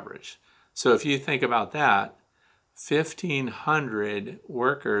that's an average. So if you think about that, 1,500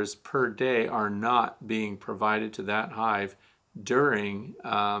 workers per day are not being provided to that hive during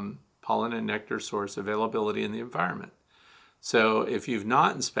pollen and nectar source availability in the environment. So if you've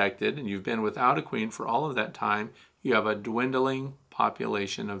not inspected and you've been without a queen for all of that time, you have a dwindling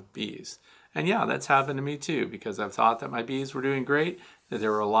population of bees. And yeah, that's happened to me too, because I've thought that my bees were doing great, that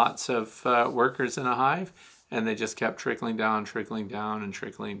there were lots of workers in a hive, and they just kept trickling down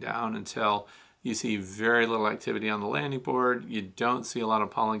until you see very little activity on the landing board. You don't see a lot of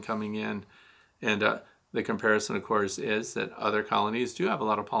pollen coming in. And the comparison, of course, is that other colonies do have a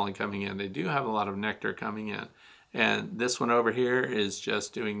lot of pollen coming in. They do have a lot of nectar coming in. And this one over here is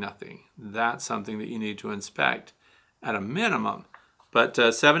just doing nothing. That's something that you need to inspect at a minimum. But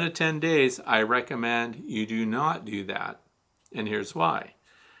 7 to 10 days, I recommend you do not do that. And here's why.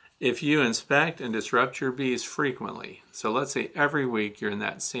 If you inspect and disrupt your bees frequently, so let's say every week you're in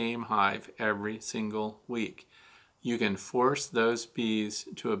that same hive every single week, you can force those bees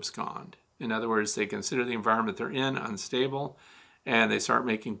to abscond. In other words, they consider the environment they're in unstable, and they start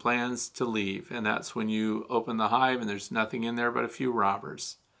making plans to leave. And that's when you open the hive and there's nothing in there but a few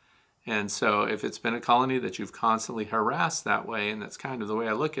robbers. And so if it's been a colony that you've constantly harassed that way, and that's kind of the way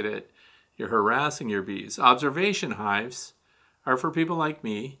I look at it, you're harassing your bees. Observation hives are for people like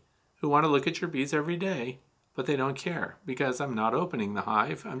me who want to look at your bees every day, but they don't care because I'm not opening the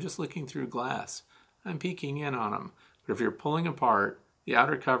hive. I'm just looking through glass. I'm peeking in on them. But if you're pulling apart the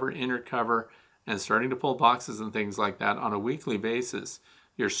outer cover, inner cover, and starting to pull boxes and things like that on a weekly basis,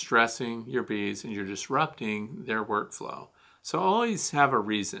 you're stressing your bees and you're disrupting their workflow. So always have a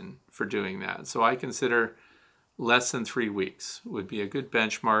reason for doing that. So I consider less than 3 weeks would be a good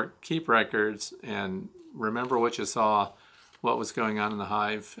benchmark. Keep records and remember what you saw, what was going on in the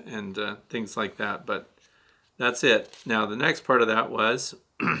hive, and things like that. But that's it. Now the next part of that was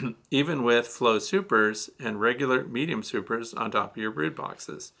even with flow supers and regular medium supers on top of your brood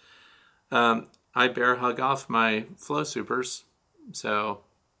boxes. I bear hug off my flow supers, so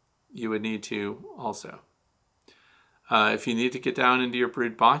you would need to also. If you need to get down into your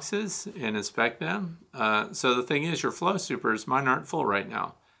brood boxes and inspect them. So the thing is, your flow supers, mine aren't full right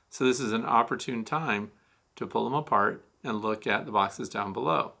now. So this is an opportune time to pull them apart and look at the boxes down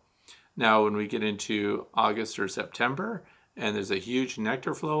below. Now, when we get into August or September and there's a huge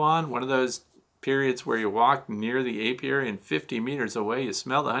nectar flow on, one of those periods where you walk near the apiary and 50 meters away, you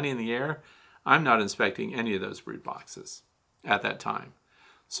smell the honey in the air, I'm not inspecting any of those brood boxes at that time.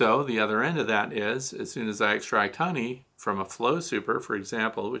 So the other end of that is, as soon as I extract honey from a flow super, for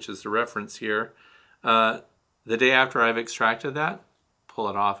example, which is the reference here, the day after I've extracted that, pull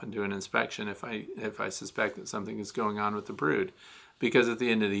it off and do an inspection if I suspect that something is going on with the brood. Because at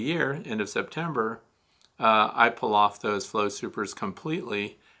the end of the year, end of September, I pull off those flow supers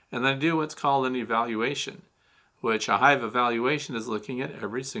completely, and then do what's called an evaluation, which a hive evaluation is looking at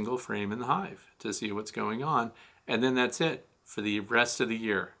every single frame in the hive to see what's going on, and then that's it. For the rest of the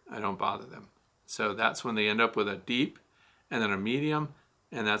year, I don't bother them. So that's when they end up with a deep and then a medium,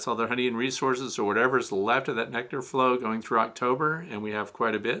 and that's all their honey and resources, or whatever's left of that nectar flow going through October, and we have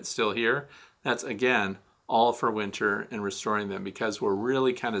quite a bit still here. That's, again, all for winter and restoring them, because we're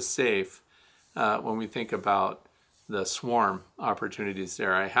really kind of safe when we think about the swarm opportunities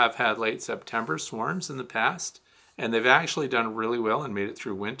there. I have had late September swarms in the past, and they've actually done really well and made it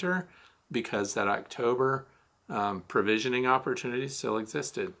through winter because that October provisioning opportunity still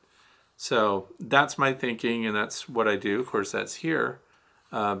existed. So that's my thinking, and that's what I do. Of course, that's here,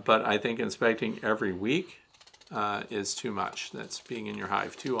 but I think inspecting every week is too much. That's being in your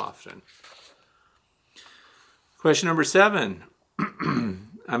hive too often. Question number 7.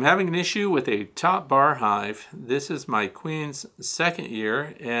 I'm having an issue with a top bar hive. This is my queen's second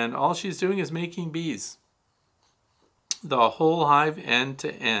year, and all she's doing is making bees. The whole hive end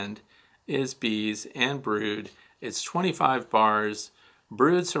to end is bees and brood. It's 25 bars,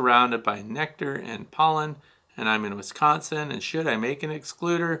 brood surrounded by nectar and pollen, and I'm in Wisconsin, and should I make an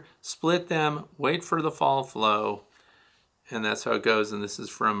excluder, split them, wait for the fall flow, and that's how it goes, and this is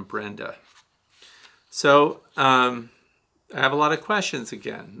from Brenda. So I have a lot of questions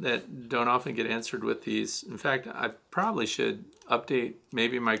again that don't often get answered with these. In fact, I probably should update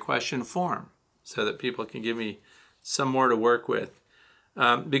maybe my question form so that people can give me some more to work with.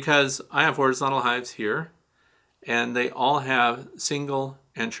 Because I have horizontal hives here, and they all have single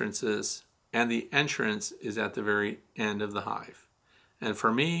entrances, and the entrance is at the very end of the hive. And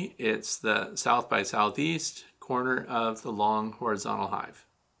for me, it's the south by southeast corner of the long horizontal hive.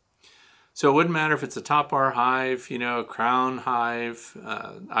 So it wouldn't matter if it's a top bar hive, crown hive,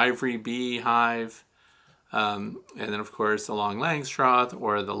 ivory bee hive, and then of course the long Langstroth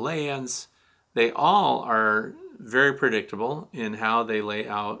or the Layens. They all are very predictable in how they lay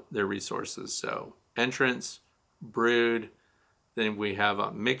out their resources. So entrance, brood, then we have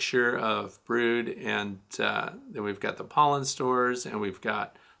a mixture of brood, and then we've got the pollen stores, and we've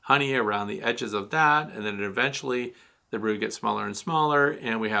got honey around the edges of that, and then eventually the brood gets smaller and smaller,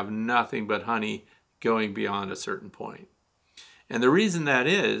 and we have nothing but honey going beyond a certain point. And the reason that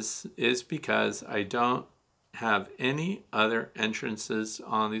is because I don't have any other entrances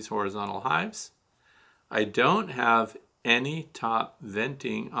on these horizontal hives. I don't have any top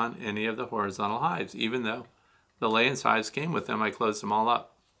venting on any of the horizontal hives, even though the Layens hives came with them. I closed them all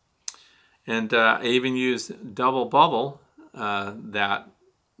up. And I even used double bubble, that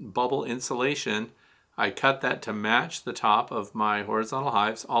bubble insulation. I cut that to match the top of my horizontal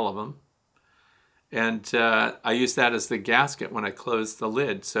hives, all of them. And I used that as the gasket when I closed the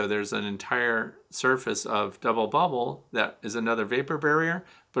lid. So there's an entire surface of double bubble that is another vapor barrier,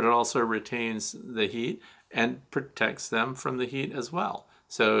 but it also retains the heat and protects them from the heat as well.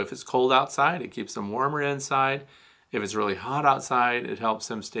 So if it's cold outside, it keeps them warmer inside. If it's really hot outside, it helps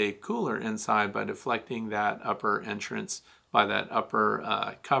them stay cooler inside by deflecting that upper entrance, by that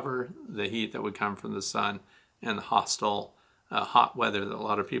upper cover, the heat that would come from the sun and the hostile hot weather that a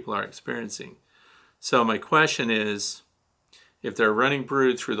lot of people are experiencing. So my question is, if they're running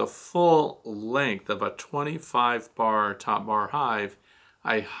brood through the full length of a 25 bar top bar hive,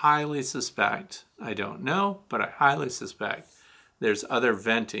 I highly suspect, I don't know, but I highly suspect there's other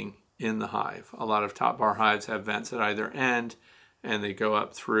venting in the hive. A lot of top bar hives have vents at either end, and they go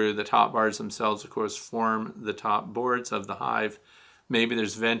up through the top bars themselves, of course, form the top boards of the hive. Maybe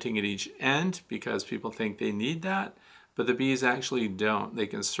there's venting at each end because people think they need that, but the bees actually don't. They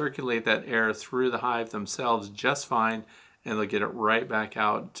can circulate that air through the hive themselves just fine, and they'll get it right back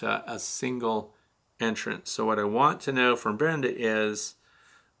out to a single entrance. So what I want to know from Brenda is,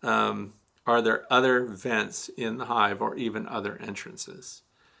 are there other vents in the hive or even other entrances?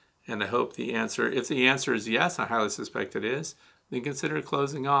 And I hope the answer, if the answer is yes, I highly suspect it is, then consider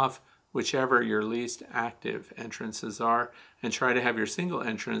closing off whichever your least active entrances are, and try to have your single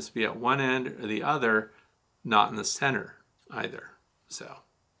entrance be at one end or the other, not in the center either. So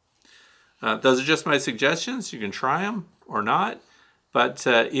those are just my suggestions. You can try them or not, but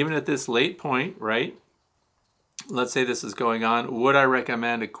even at this late point, right, let's say this is going on, would I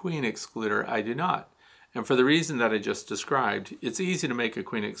recommend a queen excluder? I do not. And for the reason that I just described, it's easy to make a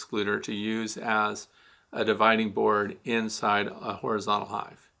queen excluder to use as a dividing board inside a horizontal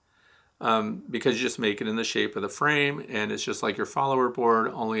hive. Because you just make it in the shape of the frame, and it's just like your follower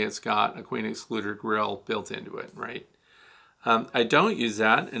board, only it's got a queen excluder grill built into it, right? I don't use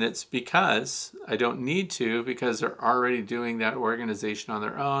that, and it's because I don't need to, because they're already doing that organization on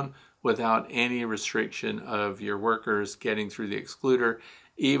their own without any restriction of your workers getting through the excluder.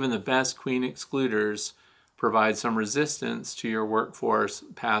 Even the best queen excluders provide some resistance to your workforce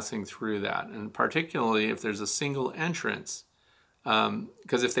passing through that. And particularly if there's a single entrance,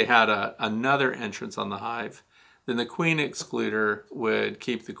 because if they had another entrance on the hive, then the queen excluder would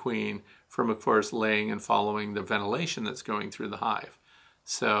keep the queen from, of course, laying and following the ventilation that's going through the hive.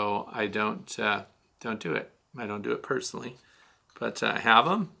 So I don't do it. I don't do it personally, but I have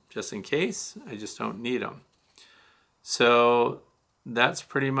them just in case. I just don't need them. So that's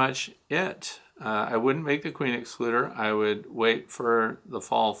pretty much it. I wouldn't make the queen excluder. I would wait for the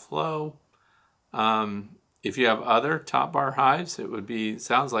fall flow. If you have other top bar hives, it would be,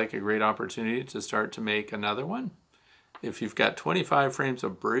 sounds like a great opportunity to start to make another one. If you've got 25 frames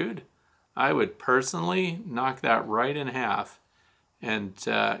of brood, I would personally knock that right in half and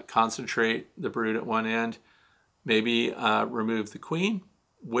concentrate the brood at one end. Maybe remove the queen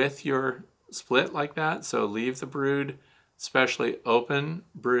with your split like that. So leave the brood, especially open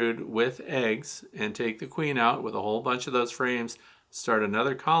brood with eggs, and take the queen out with a whole bunch of those frames. Start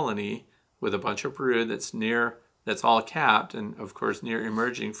another colony with a bunch of brood that's all capped and of course near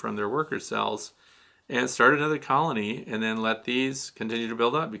emerging from their worker cells, and start another colony, and then let these continue to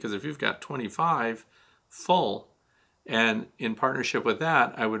build up, because if you've got 25 full, and in partnership with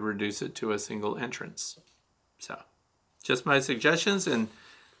that, I would reduce it to a single entrance. So just my suggestions, and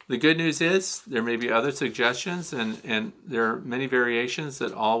the good news is there may be other suggestions, and there are many variations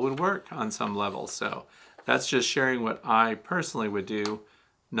that all would work on some level. So that's just sharing what I personally would do,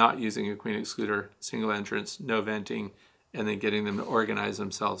 not using a queen excluder, single entrance, no venting, and then getting them to organize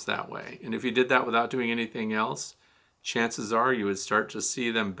themselves that way. And if you did that without doing anything else, chances are you would start to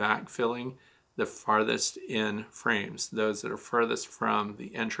see them backfilling the farthest in frames. Those that are furthest from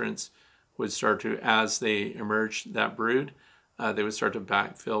the entrance would start to, as they emerge that brood, they would start to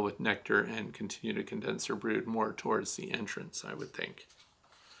backfill with nectar and continue to condense their brood more towards the entrance, I would think.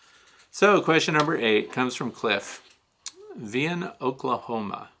 So question number 8 comes from Cliff, Vian,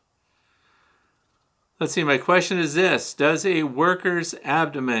 Oklahoma. Let's see, my question is this: does a worker's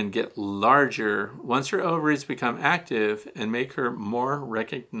abdomen get larger once her ovaries become active and make her more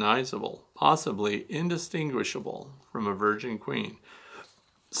recognizable, possibly indistinguishable from a virgin queen?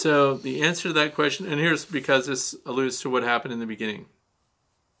 So the answer to that question, and here's because this alludes to what happened in the beginning.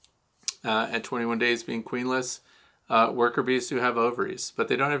 At 21 days being queenless, worker bees do have ovaries, but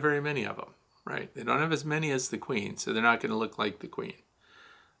they don't have very many of them, right? They don't have as many as the queen, so they're not going to look like the queen.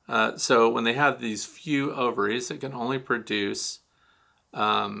 So when they have these few ovaries, it can only produce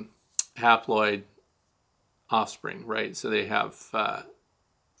haploid offspring, right? So they have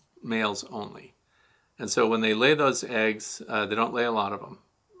males only. And so when they lay those eggs, they don't lay a lot of them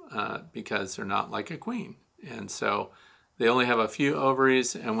because they're not like a queen. And so they only have a few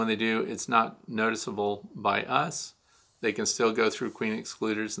ovaries, and when they do, it's not noticeable by us. They can still go through queen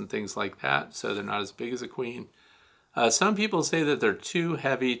excluders and things like that, so they're not as big as a queen. Some people say that they're too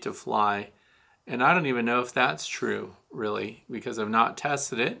heavy to fly, And I don't even know if that's true, really, because I've not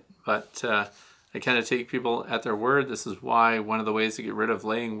tested it, but I kind of take people at their word. This is why one of the ways to get rid of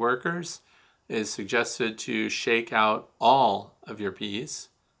laying workers is suggested to shake out all of your bees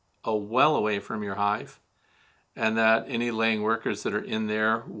well away from your hive, and that any laying workers that are in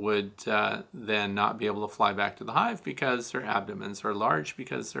there would then not be able to fly back to the hive because their abdomens are large,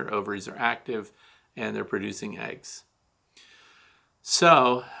 because their ovaries are active, and they're producing eggs.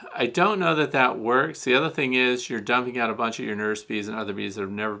 So I don't know that that works. The other thing is you're dumping out a bunch of your nurse bees and other bees that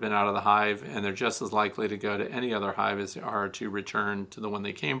have never been out of the hive, and they're just as likely to go to any other hive as they are to return to the one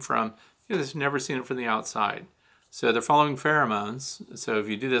they came from because they've never seen it from the outside. So they're following pheromones. So if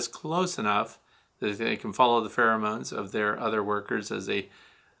you do this close enough, that they can follow the pheromones of their other workers as they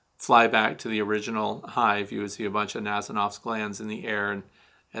fly back to the original hive. You would see a bunch of Nasonov glands in the air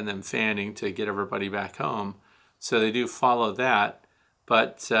and them fanning to get everybody back home. So they do follow that,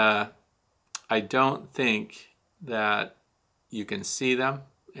 but I don't think that you can see them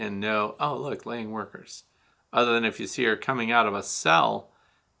and know, oh, look, laying workers. Other than if you see her coming out of a cell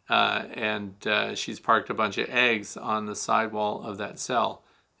and she's parked a bunch of eggs on the sidewall of that cell,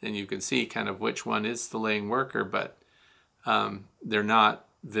 then you can see kind of which one is the laying worker, but they're not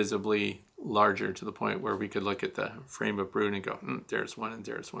visibly larger to the point where we could look at the frame of brood and go, there's one, and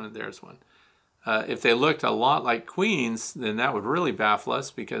there's one, and there's one. If they looked a lot like queens, then that would really baffle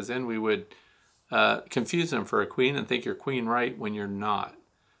us, because then we would confuse them for a queen and think you're queen right when you're not.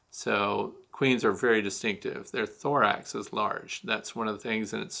 So queens are very distinctive. Their thorax is large. That's one of the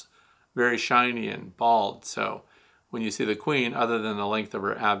things, and it's very shiny and bald. So when you see the queen, other than the length of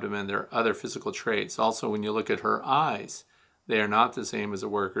her abdomen, there are other physical traits. Also, when you look at her eyes, they are not the same as a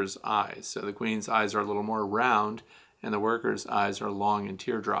worker's eyes. So the queen's eyes are a little more round, and the worker's eyes are long and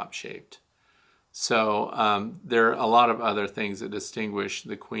teardrop shaped. So there are a lot of other things that distinguish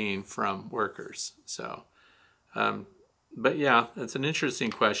the queen from workers. So, but yeah, that's an interesting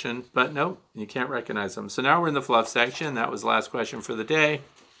question. But nope, you can't recognize them. So now we're in the fluff section. That was the last question for the day.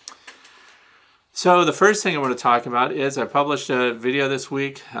 So the first thing I want to talk about is I published a video this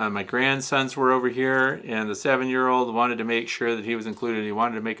week. My grandsons were over here, and the 7-year-old wanted to make sure that he was included. He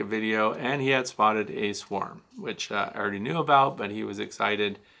wanted to make a video, and he had spotted a swarm, which I already knew about, but he was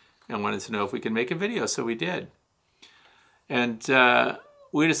excited and wanted to know if we could make a video, so we did. And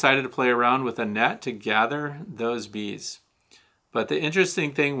we decided to play around with a net to gather those bees. But the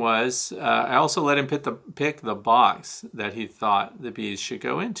interesting thing was I also let him pick the box that he thought the bees should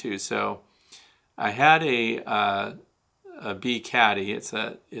go into. So I had a bee caddy. It's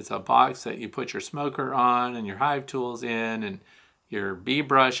a box that you put your smoker on and your hive tools in and your bee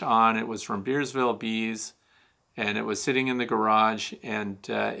brush on. It was from Beersville Bees, and it was sitting in the garage, and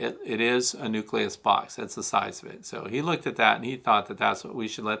it is a nucleus box. That's the size of it. So he looked at that and he thought that that's what we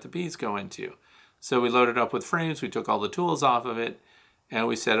should let the bees go into. So we loaded up with frames. We took all the tools off of it, and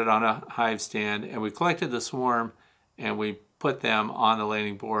we set it on a hive stand, and we collected the swarm, and we put them on the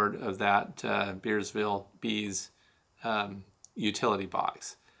landing board of that Beersville Bees utility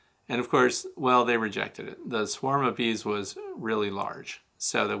box. And of course, well, they rejected it. The swarm of bees was really large,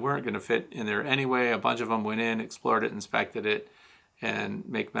 so they weren't going to fit in there anyway. A bunch of them went in, explored it, inspected it, and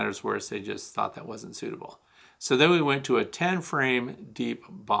make matters worse, they just thought that wasn't suitable. So then we went to a 10-frame deep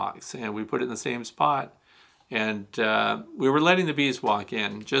box, and we put it in the same spot. And we were letting the bees walk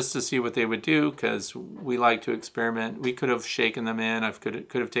in just to see what they would do, because we like to experiment. We could have shaken them in. I could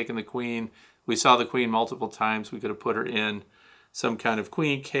have taken the queen. We saw the queen multiple times. We could have put her in some kind of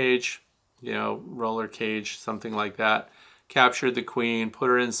queen cage, roller cage, something like that. Captured the queen, put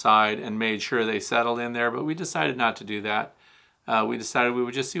her inside, and made sure they settled in there. But we decided not to do that. We decided we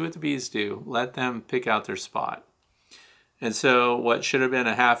would just see what the bees do. Let them pick out their spot. And so what should have been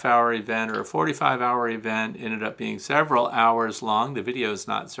a half-hour event or a 45-hour event ended up being several hours long. The video is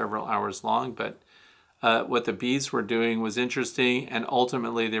not several hours long, but what the bees were doing was interesting, and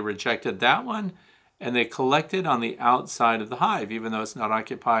ultimately they rejected that one, and they collected on the outside of the hive, even though it's not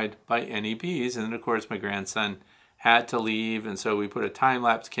occupied by any bees. And then, of course, my grandson had to leave, and so we put a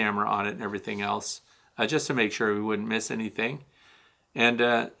time-lapse camera on it and everything else, just to make sure we wouldn't miss anything.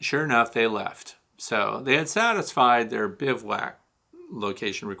 And sure enough, they left. So they had satisfied their bivouac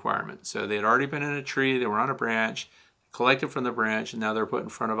location requirement. So they had already been in a tree, they were on a branch, collected from the branch, and now they're put in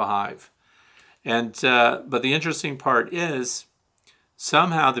front of a hive. And but the interesting part is,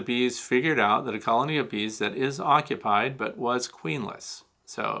 somehow the bees figured out that a colony of bees that is occupied but was queenless.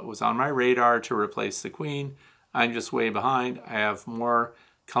 So it was on my radar to replace the queen. I'm just way behind. I have more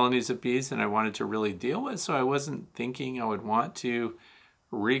colonies of bees than I wanted to really deal with, so I wasn't thinking I would want to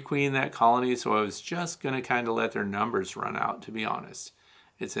requeen that colony, so I was just going to kind of let their numbers run out, to be honest.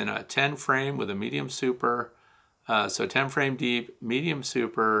 It's in a 10 frame with a medium super, so 10 frame deep, medium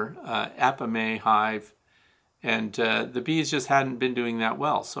super, Apame hive. And the bees just hadn't been doing that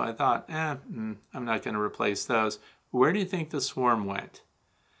well. So I thought, I'm not going to replace those. Where do you think the swarm went?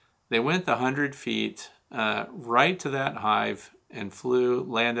 They went the 100 feet right to that hive and flew,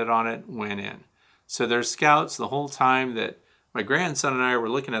 landed on it, went in. So their scouts, the whole time that my grandson and I were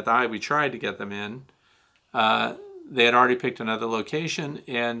looking at the hive, we tried to get them in. They had already picked another location,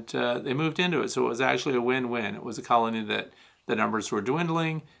 and they moved into it. So it was actually a win-win. It was a colony that the numbers were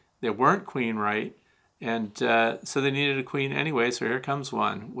dwindling. They weren't queen right, and so they needed a queen anyway. So here comes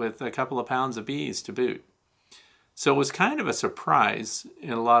one with a couple of pounds of bees to boot. So it was kind of a surprise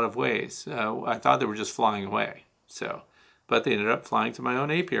in a lot of ways. I thought they were just flying away. But they ended up flying to my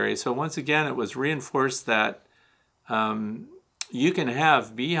own apiary. So once again, it was reinforced that you can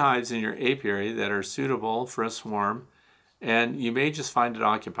have beehives in your apiary that are suitable for a swarm, and you may just find it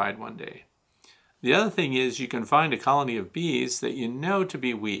occupied one day. The other thing is you can find a colony of bees that you know to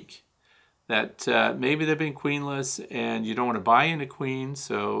be weak, that maybe they've been queenless and you don't want to buy in a queen,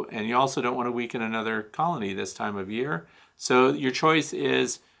 and you also don't want to weaken another colony this time of year. So your choice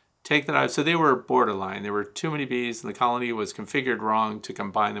is take that out. So they were borderline. There were too many bees and the colony was configured wrong to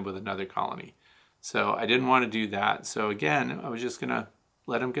combine them with another colony. So I didn't want to do that. So again, I was just going to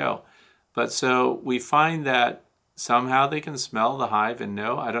let them go. But so we find that somehow they can smell the hive and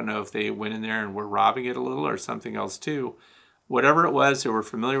know. I don't know if they went in there and were robbing it a little or something else too. Whatever it was, they were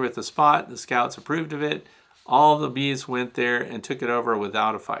familiar with the spot. The scouts approved of it. All the bees went there and took it over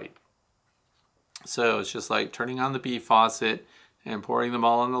without a fight. So it's just like turning on the bee faucet and pouring them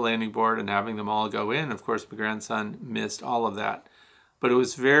all on the landing board and having them all go in. Of course, my grandson missed all of that. But it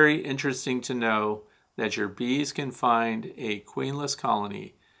was very interesting to know that your bees can find a queenless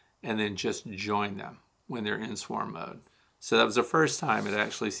colony and then just join them when they're in swarm mode. So that was the first time I'd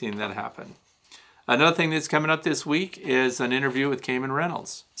actually seen that happen. Another thing that's coming up this week is an interview with Cayman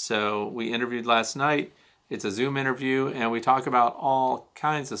Reynolds. So we interviewed last night. It's a Zoom interview, and we talk about all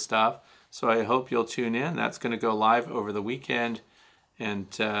kinds of stuff. So I hope you'll tune in. That's going to go live over the weekend, and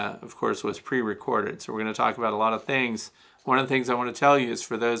of course was pre-recorded. So we're going to talk about a lot of things. One of the things I want to tell you is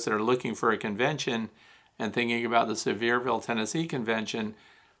for those that are looking for a convention and thinking about the Sevierville, Tennessee convention,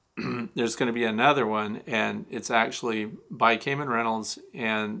 there's going to be another one, and it's actually by Cayman Reynolds,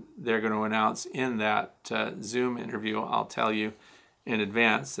 and they're going to announce in that Zoom interview, I'll tell you in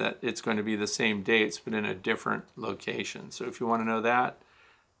advance, that it's going to be the same dates but in a different location. So if you want to know that,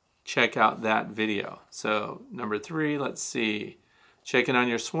 check out that video. So number 3, let's see. Checking on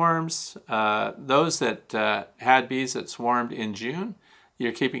your swarms. Those that had bees that swarmed in June,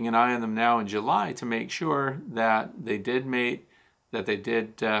 you're keeping an eye on them now in July to make sure that they did mate, that they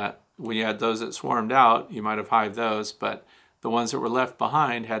did, when you had those that swarmed out, you might have hived those, but the ones that were left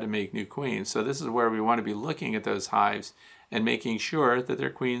behind had to make new queens. So this is where we want to be looking at those hives and making sure that their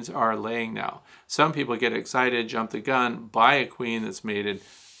queens are laying now. Some people get excited, jump the gun, buy a queen that's mated,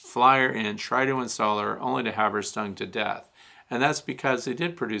 fly her in, try to install her, only to have her stung to death. And that's because they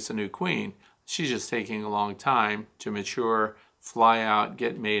did produce a new queen. She's just taking a long time to mature, fly out,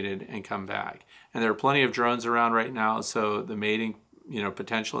 get mated, and come back. And there are plenty of drones around right now, so the mating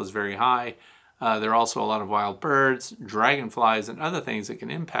potential is very high. There are also a lot of wild birds, dragonflies, and other things that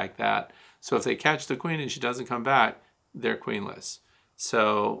can impact that. So if they catch the queen and she doesn't come back, they're queenless.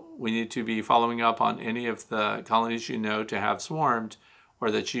 So we need to be following up on any of the colonies you know to have swarmed,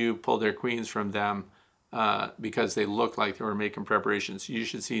 or that you pulled their queens from them because they look like they were making preparations. You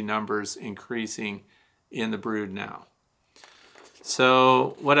should see numbers increasing in the brood now.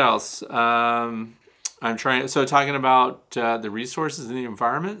 So what else? Talking about the resources in the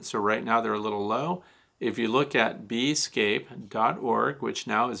environment. So right now they're a little low. If you look at beescape.org, which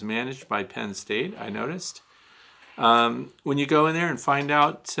now is managed by Penn State, I noticed, when you go in there and find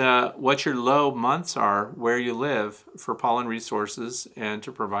out what your low months are where you live for pollen resources and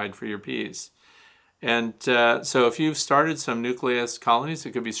to provide for your bees. And so if you've started some nucleus colonies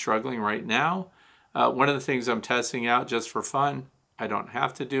that could be struggling right now, one of the things I'm testing out just for fun, I don't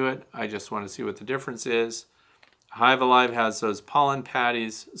have to do it, I just want to see what the difference is. Hive Alive has those pollen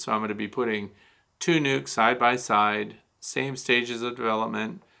patties, so I'm going to be putting 2 nukes side by side, same stages of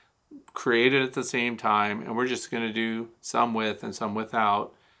development, created at the same time, and we're just going to do some with and some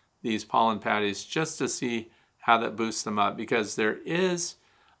without these pollen patties just to see how that boosts them up, because there is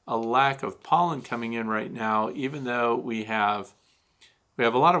a lack of pollen coming in right now, even though we have a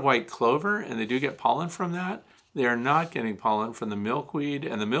lot of white clover and they do get pollen from that. They are not getting pollen from the milkweed,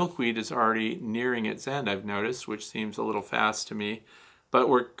 and the milkweed is already nearing its end, I've noticed, which seems a little fast to me. But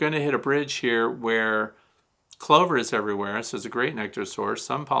we're going to hit a bridge here where Clover is everywhere, so it's a great nectar source.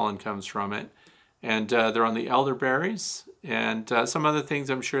 Some pollen comes from it. And they're on the elderberries and some other things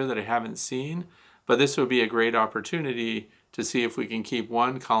I'm sure that I haven't seen. But this would be a great opportunity to see if we can keep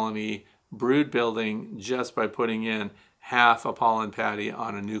one colony brood building just by putting in half a pollen patty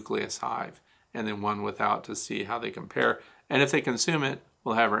on a nucleus hive and then one without to see how they compare. And if they consume it,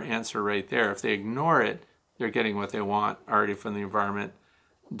 we'll have our answer right there. If they ignore it, they're getting what they want already from the environment.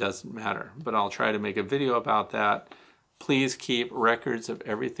 Doesn't matter. But I'll try to make a video about that. Please keep records of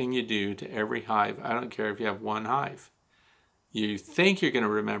everything you do to every hive. I don't care if you have one hive. You think you're going to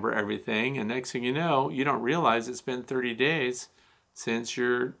remember everything, and next thing you know, you don't realize it's been 30 days since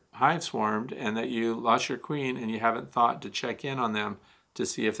your hive swarmed and that you lost your queen and you haven't thought to check in on them to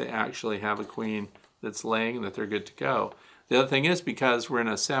see if they actually have a queen that's laying and that they're good to go. The other thing is, because we're in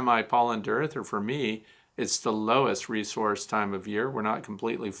a semi-pollen dearth, or for me, it's the lowest resource time of year. We're not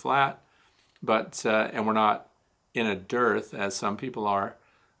completely flat, but and we're not in a dearth as some people are.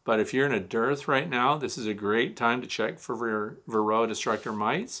 But if you're in a dearth right now, this is a great time to check for Varroa destructor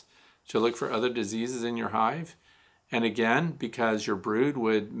mites, to look for other diseases in your hive. And again, because your brood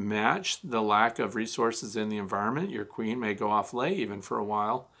would match the lack of resources in the environment, your queen may go off lay even for a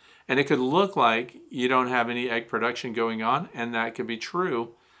while. And it could look like you don't have any egg production going on, and that could be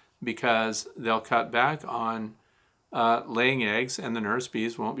true because they'll cut back on laying eggs, and the nurse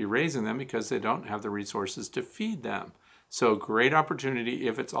bees won't be raising them because they don't have the resources to feed them. So great opportunity,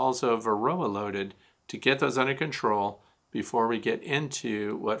 if it's also Varroa loaded, to get those under control before we get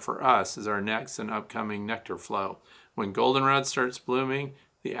into what for us is our next and upcoming nectar flow. When goldenrod starts blooming,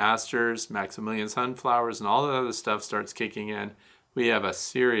 the asters, Maximilian sunflowers, and all the other stuff starts kicking in, we have a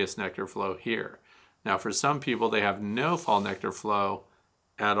serious nectar flow here. Now for some people, they have no fall nectar flow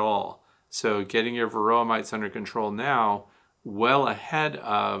at all. So getting your Varroa mites under control now, well ahead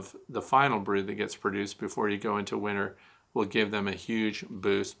of the final brood that gets produced before you go into winter, will give them a huge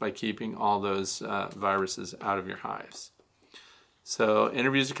boost by keeping all those viruses out of your hives. So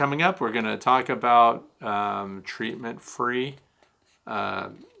interviews are coming up. We're going to talk about treatment-free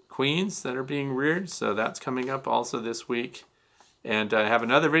queens that are being reared. So that's coming up also this week. And I have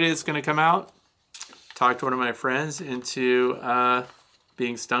another video that's going to come out. Talked to one of my friends into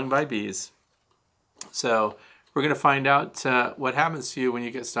being stung by bees. So we're going to find out what happens to you when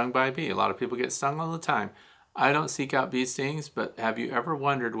you get stung by a bee. A lot of people get stung all the time. I don't seek out bee stings, but have you ever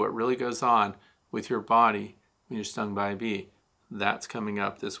wondered what really goes on with your body when you're stung by a bee? That's coming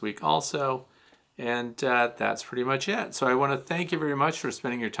up this week also. And that's pretty much it. So I want to thank you very much for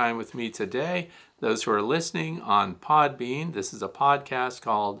spending your time with me today. Those who are listening on Podbean, this is a podcast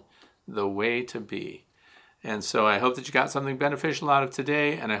called The Way to Bee. And so I hope that you got something beneficial out of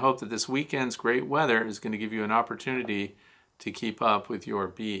today, and I hope that this weekend's great weather is going to give you an opportunity to keep up with your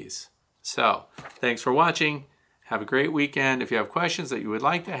bees. So, thanks for watching. Have a great weekend. If you have questions that you would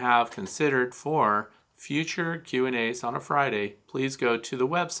like to have considered for future Q&As on a Friday, please go to the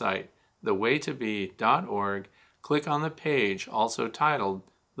website, thewaytobee.org, click on the page also titled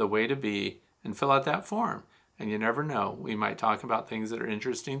The Way to Bee, and fill out that form. And you never know, we might talk about things that are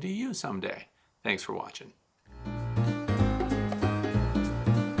interesting to you someday. Thanks for watching.